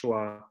and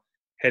Joshua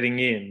heading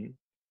in,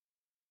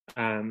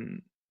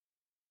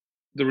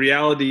 the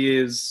reality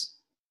is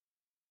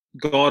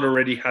God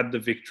already had the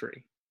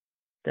victory.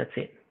 That's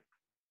it.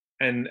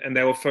 And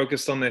they were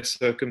focused on their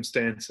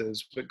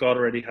circumstances, but God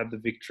already had the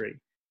victory.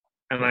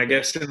 And I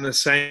guess in the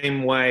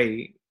same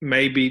way,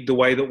 maybe the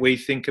way that we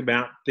think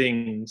about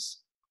things,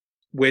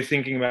 we're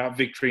thinking about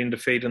victory and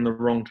defeat in the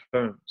wrong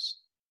terms.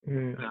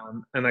 And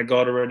that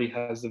God already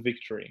has the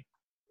victory.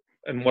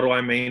 And what do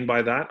I mean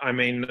by that? I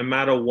mean, no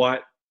matter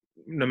what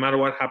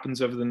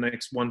happens over the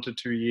next 1 to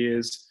 2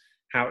 years,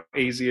 how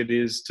easy it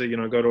is to,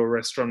 go to a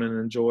restaurant and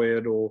enjoy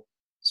it, or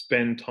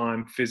spend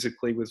time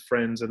physically with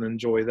friends and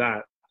enjoy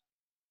that.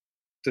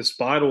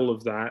 Despite all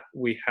of that,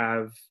 we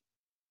have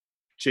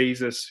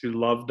Jesus, who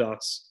loved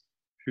us,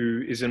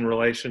 who is in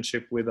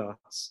relationship with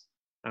us,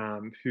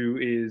 who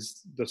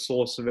is the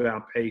source of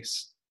our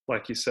peace,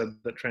 like you said,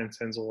 that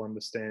transcends all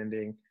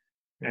understanding,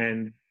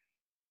 and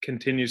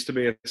continues to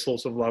be a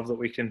source of love that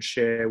we can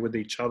share with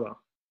each other.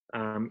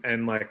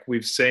 And like,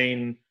 we've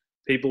seen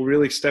people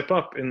really step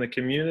up in the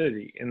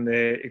community in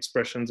their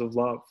expressions of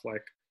love,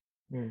 like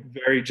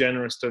very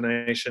generous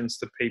donations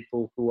to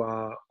people who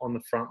are on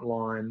the front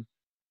line,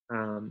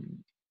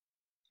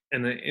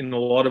 and in a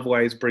lot of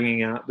ways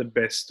bringing out the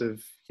best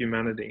of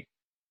humanity.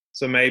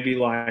 So maybe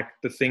like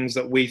the things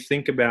that we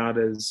think about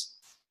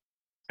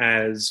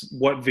as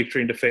what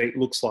victory and defeat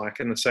looks like,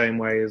 in the same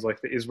way as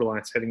like the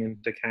Israelites heading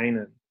into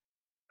Canaan,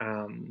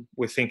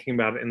 we're thinking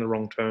about it in the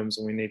wrong terms,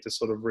 and we need to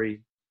sort of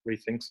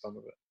rethink some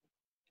of it.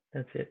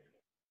 That's it.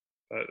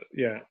 But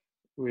yeah,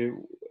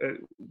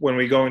 when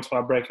we go into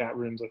our breakout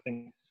rooms, I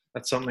think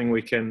that's something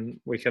we can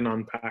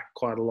unpack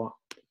quite a lot.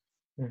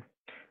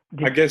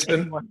 I guess.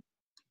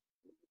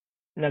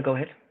 No, go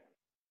ahead.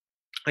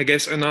 I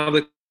guess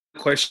another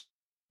question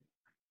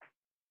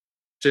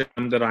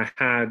that I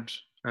had.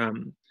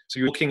 So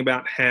you're talking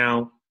about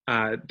how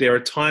there are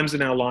times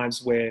in our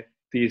lives where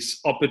this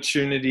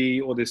opportunity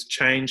or this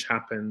change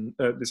happens.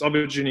 This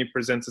opportunity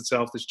presents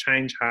itself. This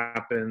change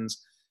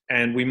happens.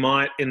 And we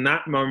might in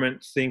that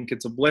moment think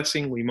it's a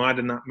blessing. We might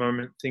in that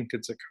moment think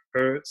it's a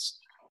curse.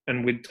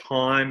 And with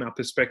time, our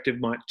perspective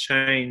might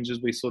change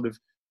as we sort of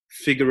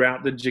figure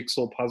out the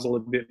jigsaw puzzle a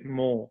bit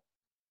more.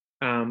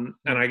 And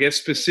I guess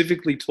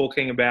specifically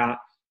talking about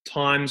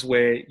times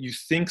where you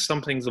think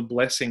something's a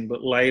blessing,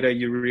 but later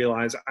you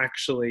realize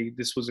actually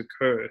this was a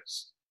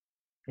curse.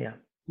 Yeah.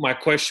 My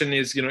question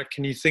is,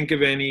 can you think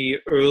of any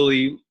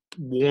early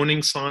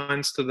warning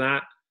signs to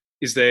that?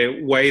 Is there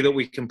a way that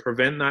we can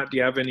prevent that? Do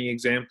you have any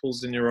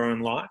examples in your own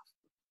life?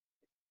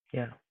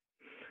 Yeah,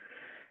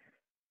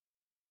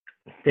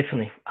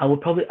 definitely. I'll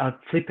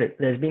flip it.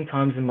 There's been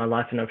times in my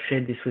life, and I've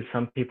shared this with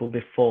some people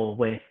before,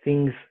 where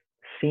things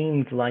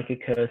seemed like a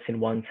curse in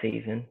one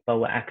season, but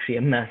were actually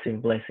a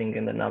massive blessing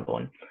in another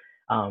one.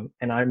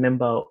 And I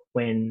remember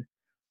when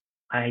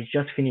I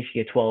just finished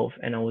year 12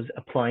 and I was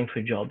applying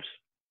for jobs.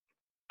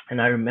 And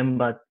I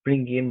remember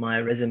bringing in my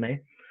resume,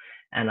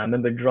 and I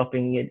remember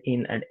dropping it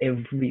in at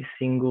every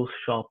single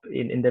shop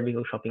in every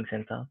single shopping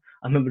center.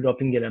 I remember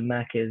dropping it at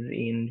Macca's,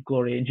 in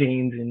Gloria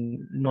Jeans,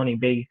 in Nonny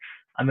B.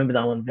 I remember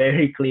that one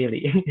very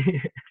clearly.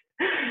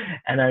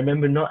 And I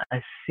remember not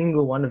a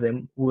single one of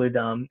them would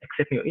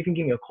accept me or even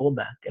give me a call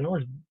back. And I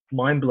was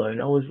mind blown.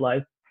 I was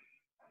like,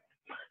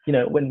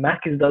 when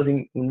Macca's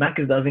doesn't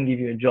give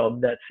you a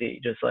job, that's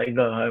it. Just like,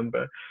 go home,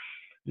 bro.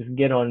 Just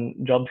get on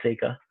Job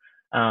Seeker.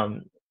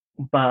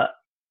 But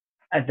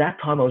at that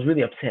time, I was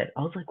really upset.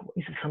 I was like,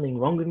 is there something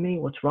wrong with me?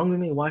 What's wrong with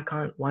me? Why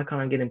can't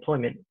I get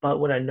employment? But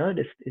what I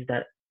noticed is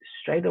that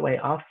straight away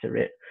after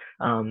it,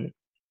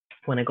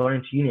 when I got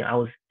into uni, I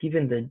was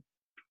given the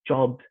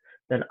job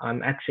that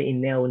I'm actually in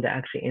now, and that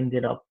actually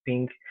ended up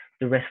being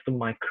the rest of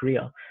my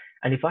career.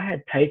 And if I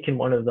had taken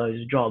one of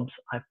those jobs,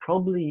 I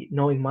probably,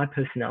 knowing my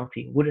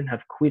personality, wouldn't have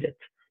quit it,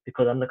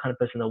 because I'm the kind of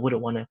person that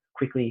wouldn't want to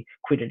quickly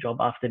quit a job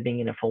after being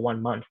in it for 1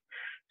 month.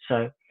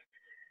 So,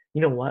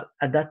 you know what?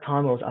 At that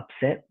time, I was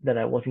upset that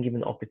I wasn't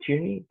given the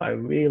opportunity, but I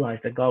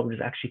realized that God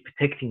was actually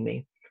protecting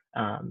me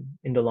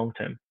in the long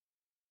term.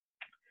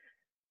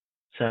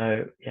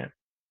 So, yeah.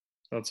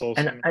 That's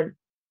awesome.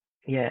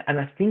 And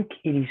I think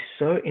it is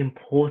so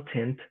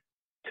important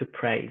to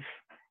praise.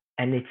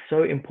 And it's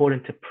so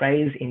important to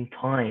praise in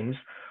times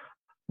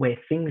where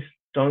things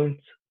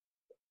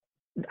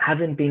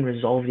haven't been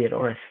resolved yet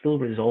or are still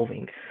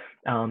resolving.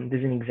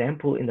 There's an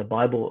example in the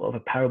Bible of a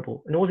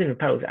parable, and it wasn't a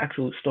parable, it's an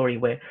actual story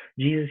where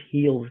Jesus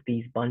heals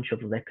these bunch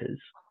of lepers,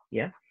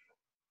 yeah?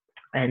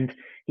 And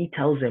he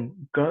tells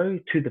them, go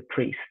to the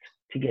priest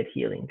to get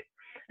healing.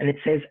 And it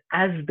says,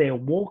 as they're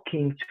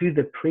walking to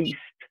the priest,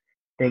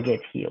 they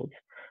get healed.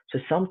 So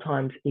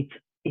sometimes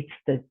it's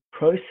the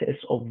process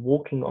of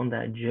walking on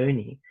that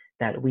journey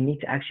that we need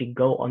to actually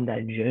go on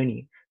that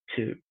journey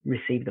to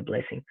receive the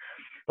blessing.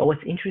 But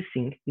what's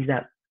interesting is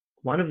that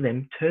one of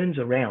them turns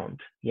around,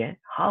 yeah,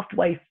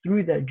 halfway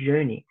through that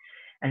journey,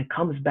 and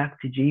comes back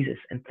to Jesus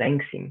and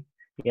thanks him,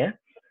 yeah?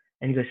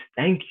 And he goes,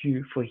 thank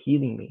you for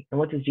healing me. And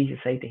what does Jesus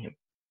say to him?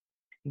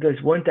 He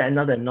goes, weren't there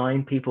another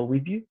 9 people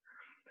with you?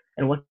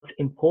 And what's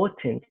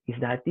important is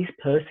that this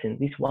person,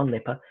 this one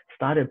leper,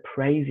 started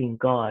praising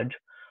God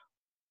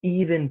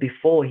even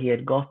before he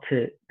had got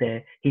to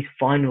his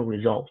final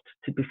result,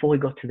 before he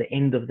got to the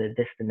end of the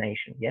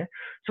destination, yeah?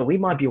 So we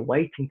might be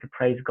waiting to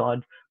praise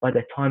God by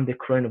the time the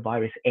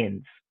coronavirus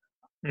ends,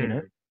 you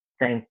know?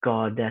 Thank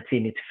God, that's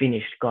it, it's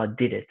finished, God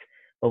did it.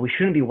 But we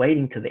shouldn't be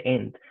waiting to the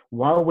end.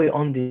 While we're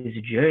on this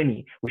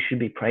journey, we should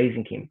be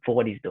praising him for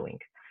what he's doing.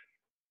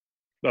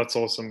 That's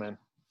awesome, man.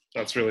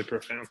 That's really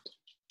profound.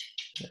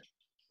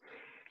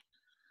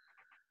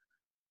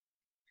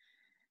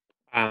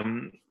 Yeah.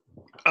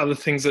 Other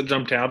things that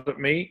jumped out at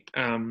me,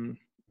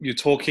 you're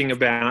talking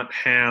about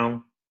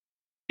how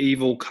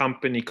evil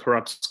company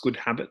corrupts good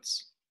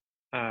habits,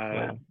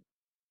 Wow.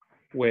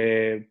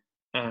 where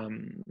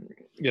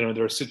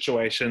there are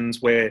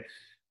situations where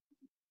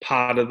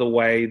part of the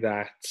way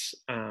that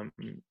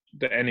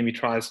the enemy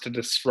tries to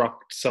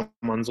disrupt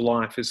someone's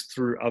life is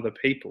through other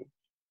people.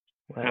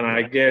 Wow. And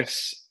I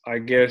guess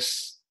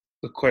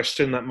the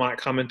question that might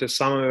come into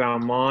some of our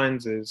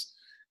minds is,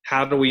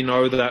 how do we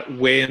know that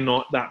we're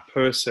not that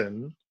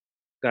person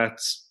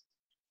that's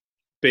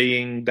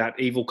being that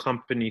evil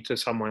company to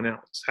someone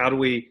else? How do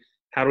we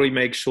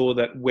make sure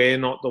that we're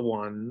not the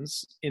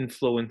ones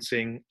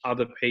influencing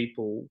other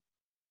people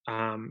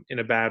in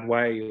a bad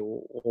way,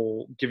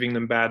 or giving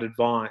them bad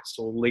advice,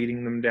 or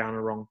leading them down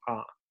a wrong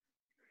path?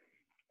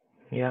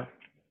 Yeah.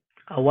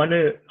 I'll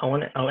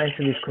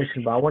answer this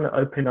question, but I want to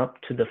open up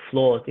to the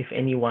floor if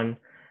anyone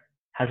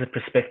has a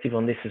perspective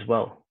on this as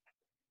well.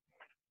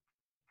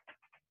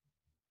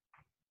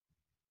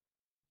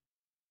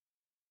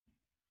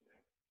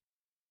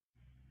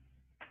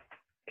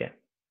 Okay,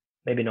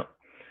 maybe not.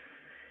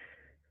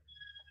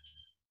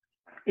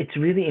 It's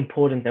really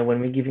important that when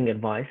we're giving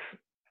advice,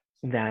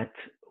 that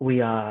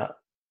we are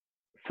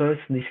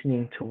first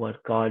listening to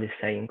what God is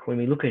saying. When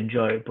we look at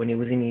Job, when he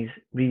was in his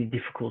really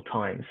difficult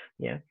times,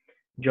 yeah,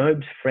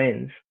 Job's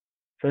friends,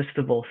 first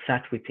of all,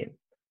 sat with him,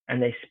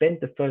 and they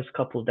spent the first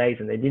couple of days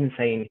and they didn't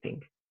say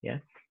anything, yeah,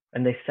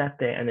 and they sat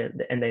there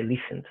and they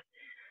listened.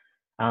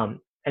 And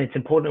it's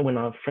important when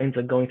our friends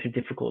are going through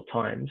difficult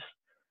times,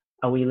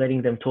 are we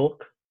letting them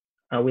talk?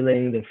 Are we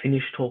letting them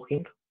finish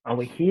talking? Are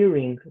we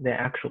hearing their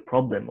actual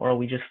problem, or are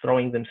we just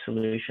throwing them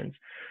solutions?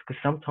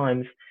 Because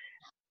sometimes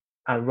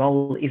our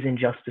role isn't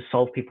just to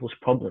solve people's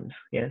problems.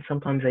 Yeah,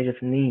 sometimes they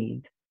just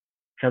need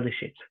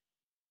fellowship,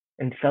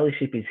 and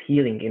fellowship is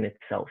healing in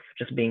itself.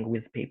 Just being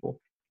with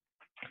people.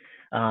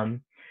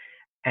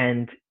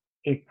 And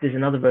there's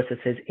another verse that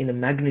says, "In the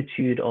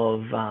magnitude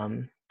of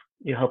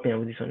you're helping out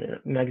with this one.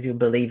 Magnitude of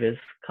believers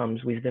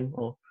comes wisdom,"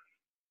 or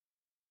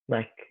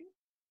like.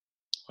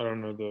 I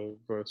don't know the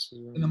verse.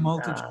 In a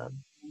multitude of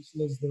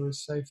counselors, there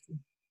is safety.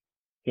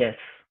 Yes.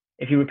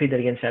 If you repeat that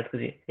again, Chad,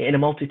 because in a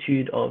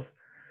multitude of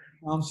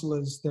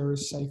counselors, there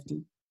is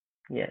safety.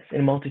 Yes,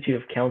 in a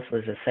multitude of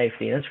counselors, there's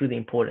safety. And that's really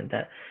important,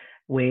 that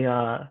we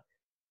are,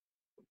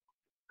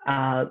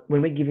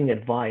 when we're giving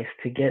advice,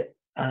 to get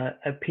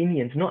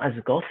opinions, not as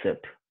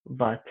gossip,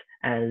 but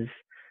as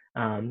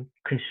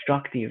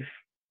constructive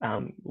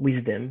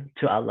wisdom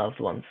to our loved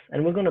ones.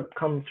 And we're going to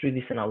come through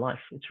this in our life.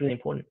 It's really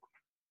important.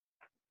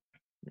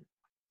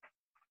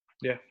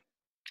 Yeah,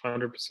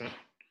 100%.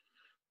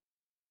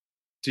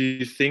 Do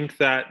you think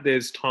that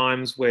there's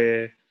times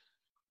where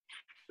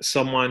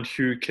someone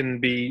who can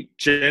be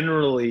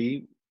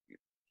generally,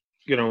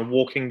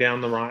 walking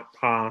down the right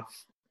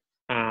path,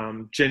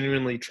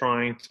 genuinely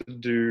trying to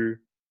do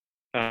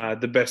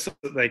the best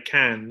that they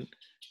can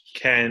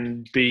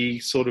be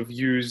sort of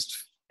used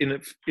in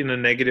a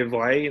negative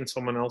way in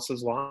someone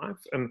else's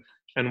life?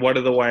 And what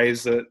are the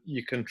ways that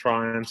you can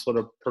try and sort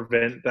of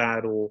prevent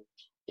that, or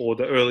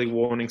the early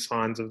warning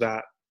signs of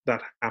that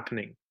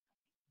happening?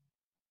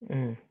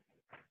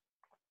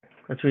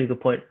 That's a really good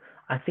point.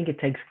 I think it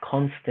takes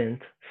constant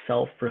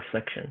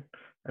self-reflection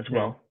as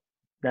well.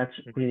 That's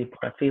really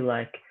important. I feel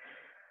like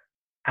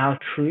our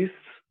truths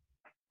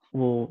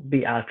will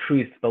be our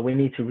truth, but we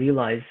need to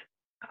realize,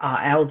 are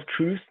our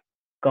truth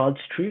God's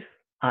truth?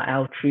 Are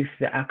our truth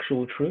the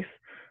actual truth?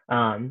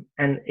 And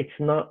it's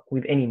not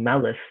with any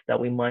malice that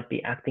we might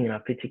be acting in a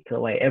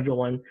particular way.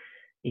 Everyone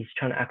is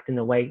trying to act in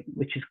a way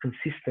which is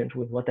consistent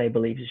with what they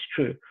believe is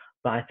true.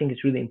 But I think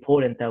it's really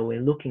important that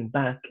we're looking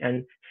back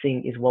and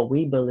seeing, is what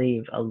we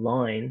believe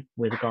align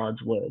with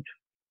God's word.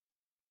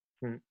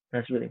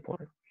 That's really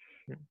important.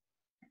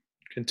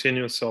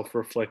 Continuous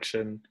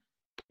self-reflection,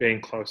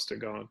 being close to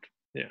God.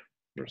 Yeah,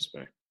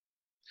 respect.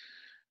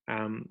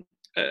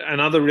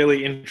 Another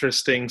really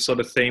interesting sort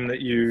of theme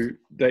that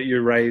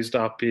you raised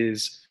up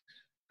is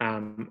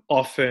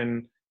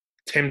often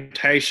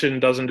temptation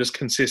doesn't just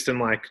consist in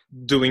like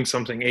doing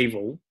something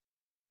evil.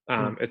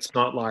 It's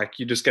not like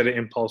you just get an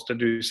impulse to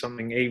do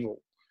something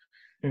evil.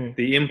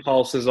 The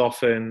impulse is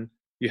often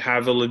you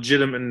have a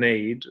legitimate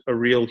need, a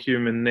real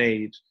human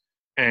need,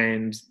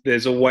 and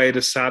there's a way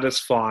to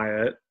satisfy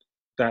it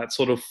that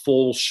sort of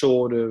falls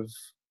short of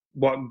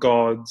what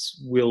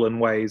God's will and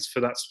ways for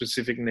that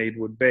specific need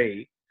would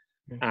be.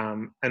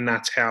 And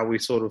that's how we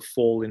sort of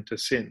fall into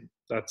sin.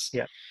 That's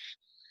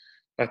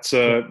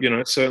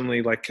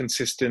certainly like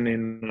consistent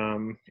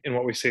in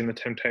what we see in the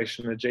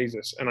temptation of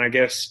Jesus. And I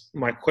guess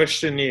my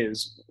question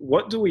is,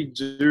 what do we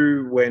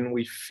do when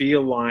we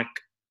feel like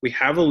we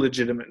have a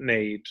legitimate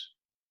need,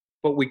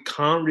 but we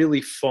can't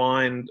really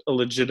find a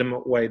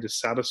legitimate way to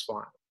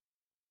satisfy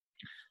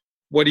it?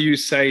 What do you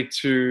say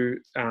to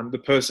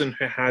the person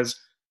who has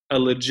a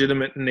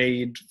legitimate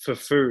need for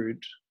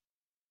food,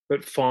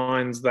 but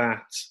finds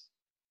that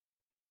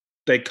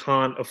they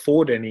can't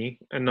afford any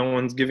and no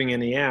one's giving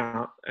any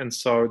out, and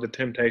so the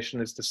temptation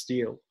is to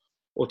steal?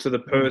 Or to the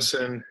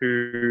person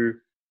who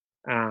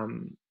has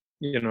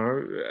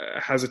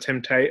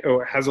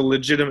a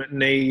legitimate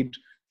need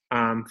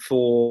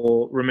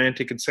for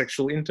romantic and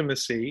sexual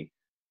intimacy,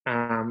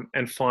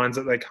 and finds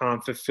that they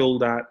can't fulfill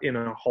that in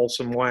a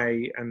wholesome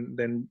way, and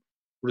then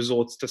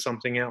resorts to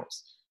something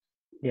else.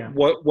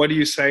 What do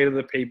you say to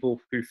the people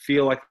who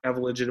feel like they have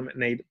a legitimate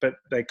need but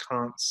they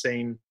can't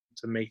seem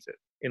to meet it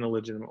in a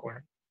legitimate way?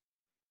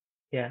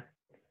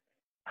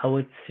 I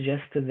would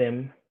suggest to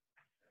them,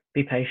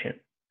 be patient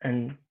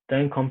and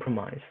don't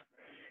compromise,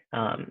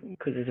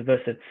 because there's a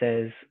verse that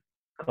says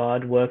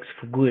God works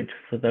for good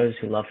for those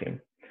who love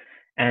him.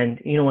 And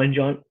you know what,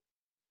 John,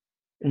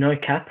 no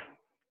cap,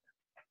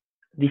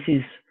 this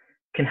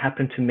can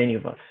happen to many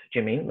of us,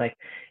 Jimmy. Like,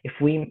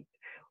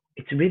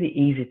 it's really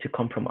easy to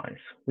compromise.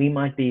 We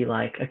might be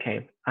like,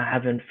 okay, I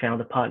haven't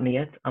found a partner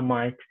yet. I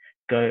might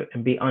go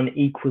and be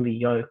unequally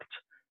yoked,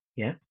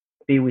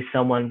 be with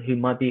someone who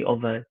might be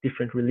of a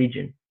different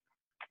religion,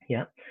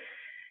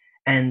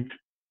 And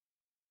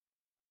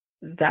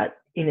that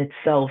in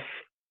itself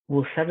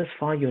will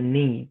satisfy your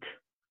need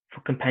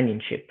for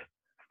companionship.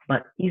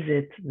 But is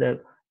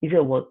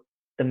it what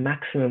the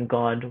maximum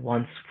God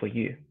wants for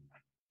you?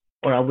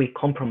 Or are we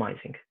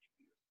compromising?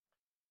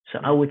 So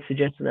I would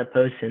suggest to that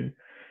person,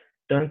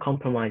 don't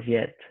compromise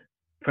yet.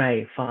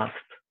 Pray, fast,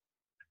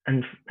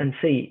 and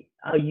see,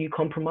 are you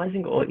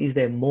compromising, or is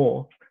there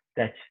more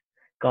that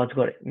God's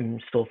got in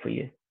store for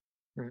you?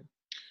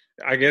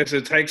 I guess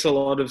it takes a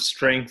lot of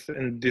strength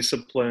and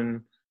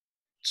discipline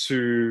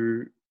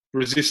to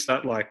resist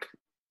that, like,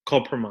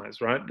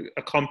 compromise, right?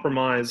 A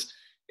compromise,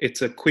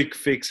 it's a quick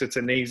fix, it's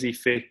an easy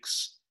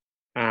fix.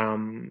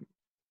 In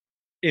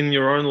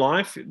your own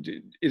life,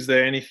 is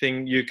there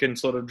anything you can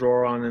sort of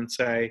draw on and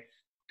say,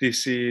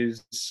 this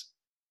is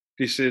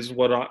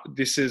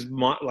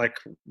my, like,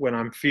 when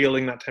I'm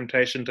feeling that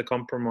temptation to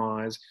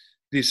compromise,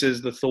 this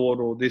is the thought,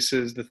 or this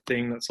is the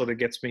thing that sort of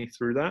gets me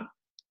through that?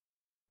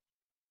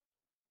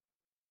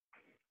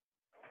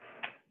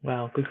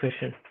 Wow, good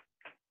question.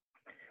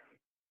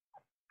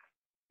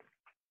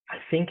 I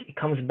think it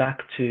comes back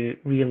to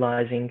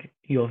realizing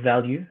your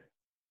value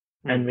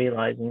and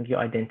realizing your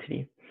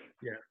identity.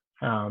 Yeah.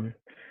 I'm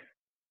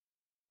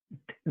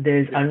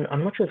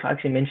not sure if I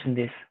actually mentioned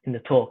this in the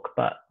talk,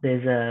 but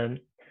there's a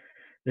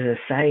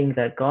saying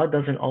that God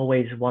doesn't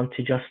always want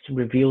to just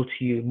reveal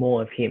to you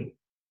more of Him.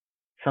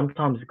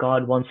 Sometimes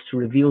God wants to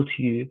reveal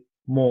to you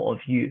more of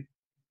you.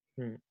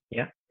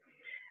 Yeah.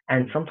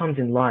 And sometimes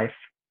in life,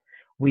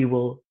 we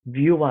will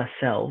view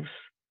ourselves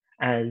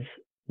as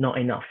not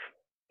enough.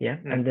 Yeah.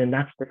 And then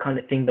that's the kind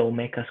of thing that will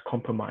make us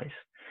compromise.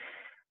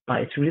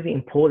 But it's really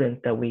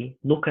important that we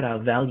look at our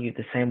value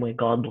the same way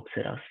God looks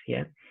at us.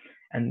 Yeah.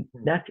 And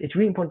it's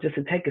really important just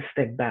to take a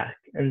step back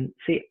and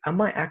see, are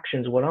my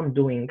actions, what I'm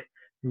doing,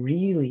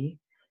 really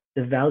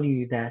the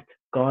value that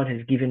God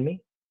has given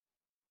me?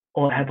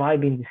 Or have I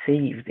been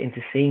deceived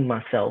into seeing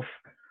myself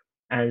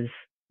as,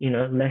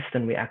 less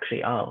than we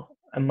actually are?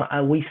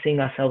 Are we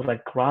seeing ourselves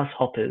like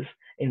grasshoppers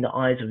in the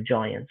eyes of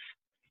giants?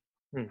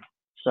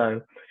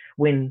 So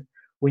when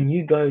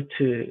you go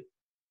to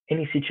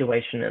any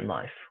situation in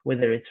life,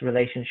 whether it's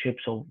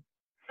relationships or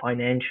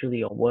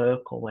financially or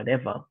work or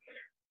whatever,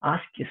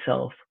 ask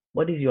yourself,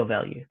 what is your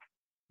value?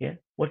 Yeah.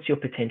 What's your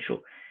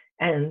potential?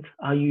 And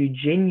are you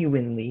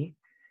genuinely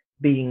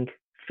being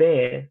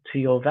fair to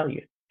your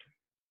value?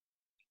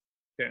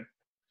 Yeah.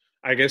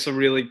 I guess a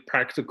really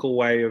practical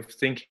way of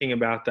thinking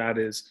about that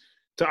is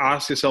to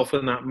ask yourself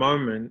in that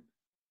moment,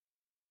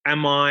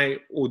 am I,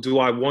 or do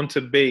I want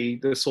to be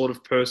the sort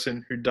of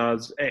person who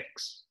does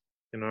X?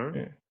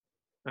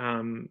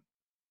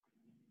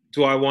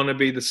 Do I want to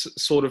be the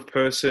sort of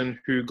person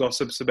who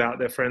gossips about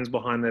their friends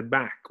behind their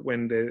back?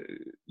 When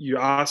you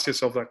ask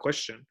yourself that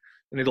question,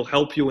 and it'll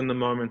help you in the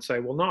moment say,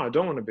 well, no, I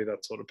don't want to be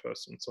that sort of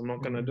person, so I'm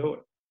not going to do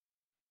it.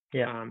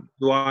 Yeah.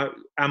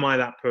 Am I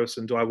that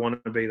person? Do I want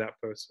to be that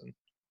person?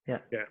 Yeah.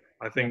 Yeah.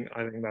 I think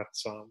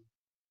that's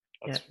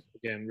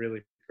again,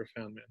 really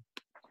profound, man.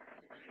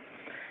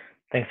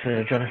 Thanks,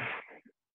 Jonathan.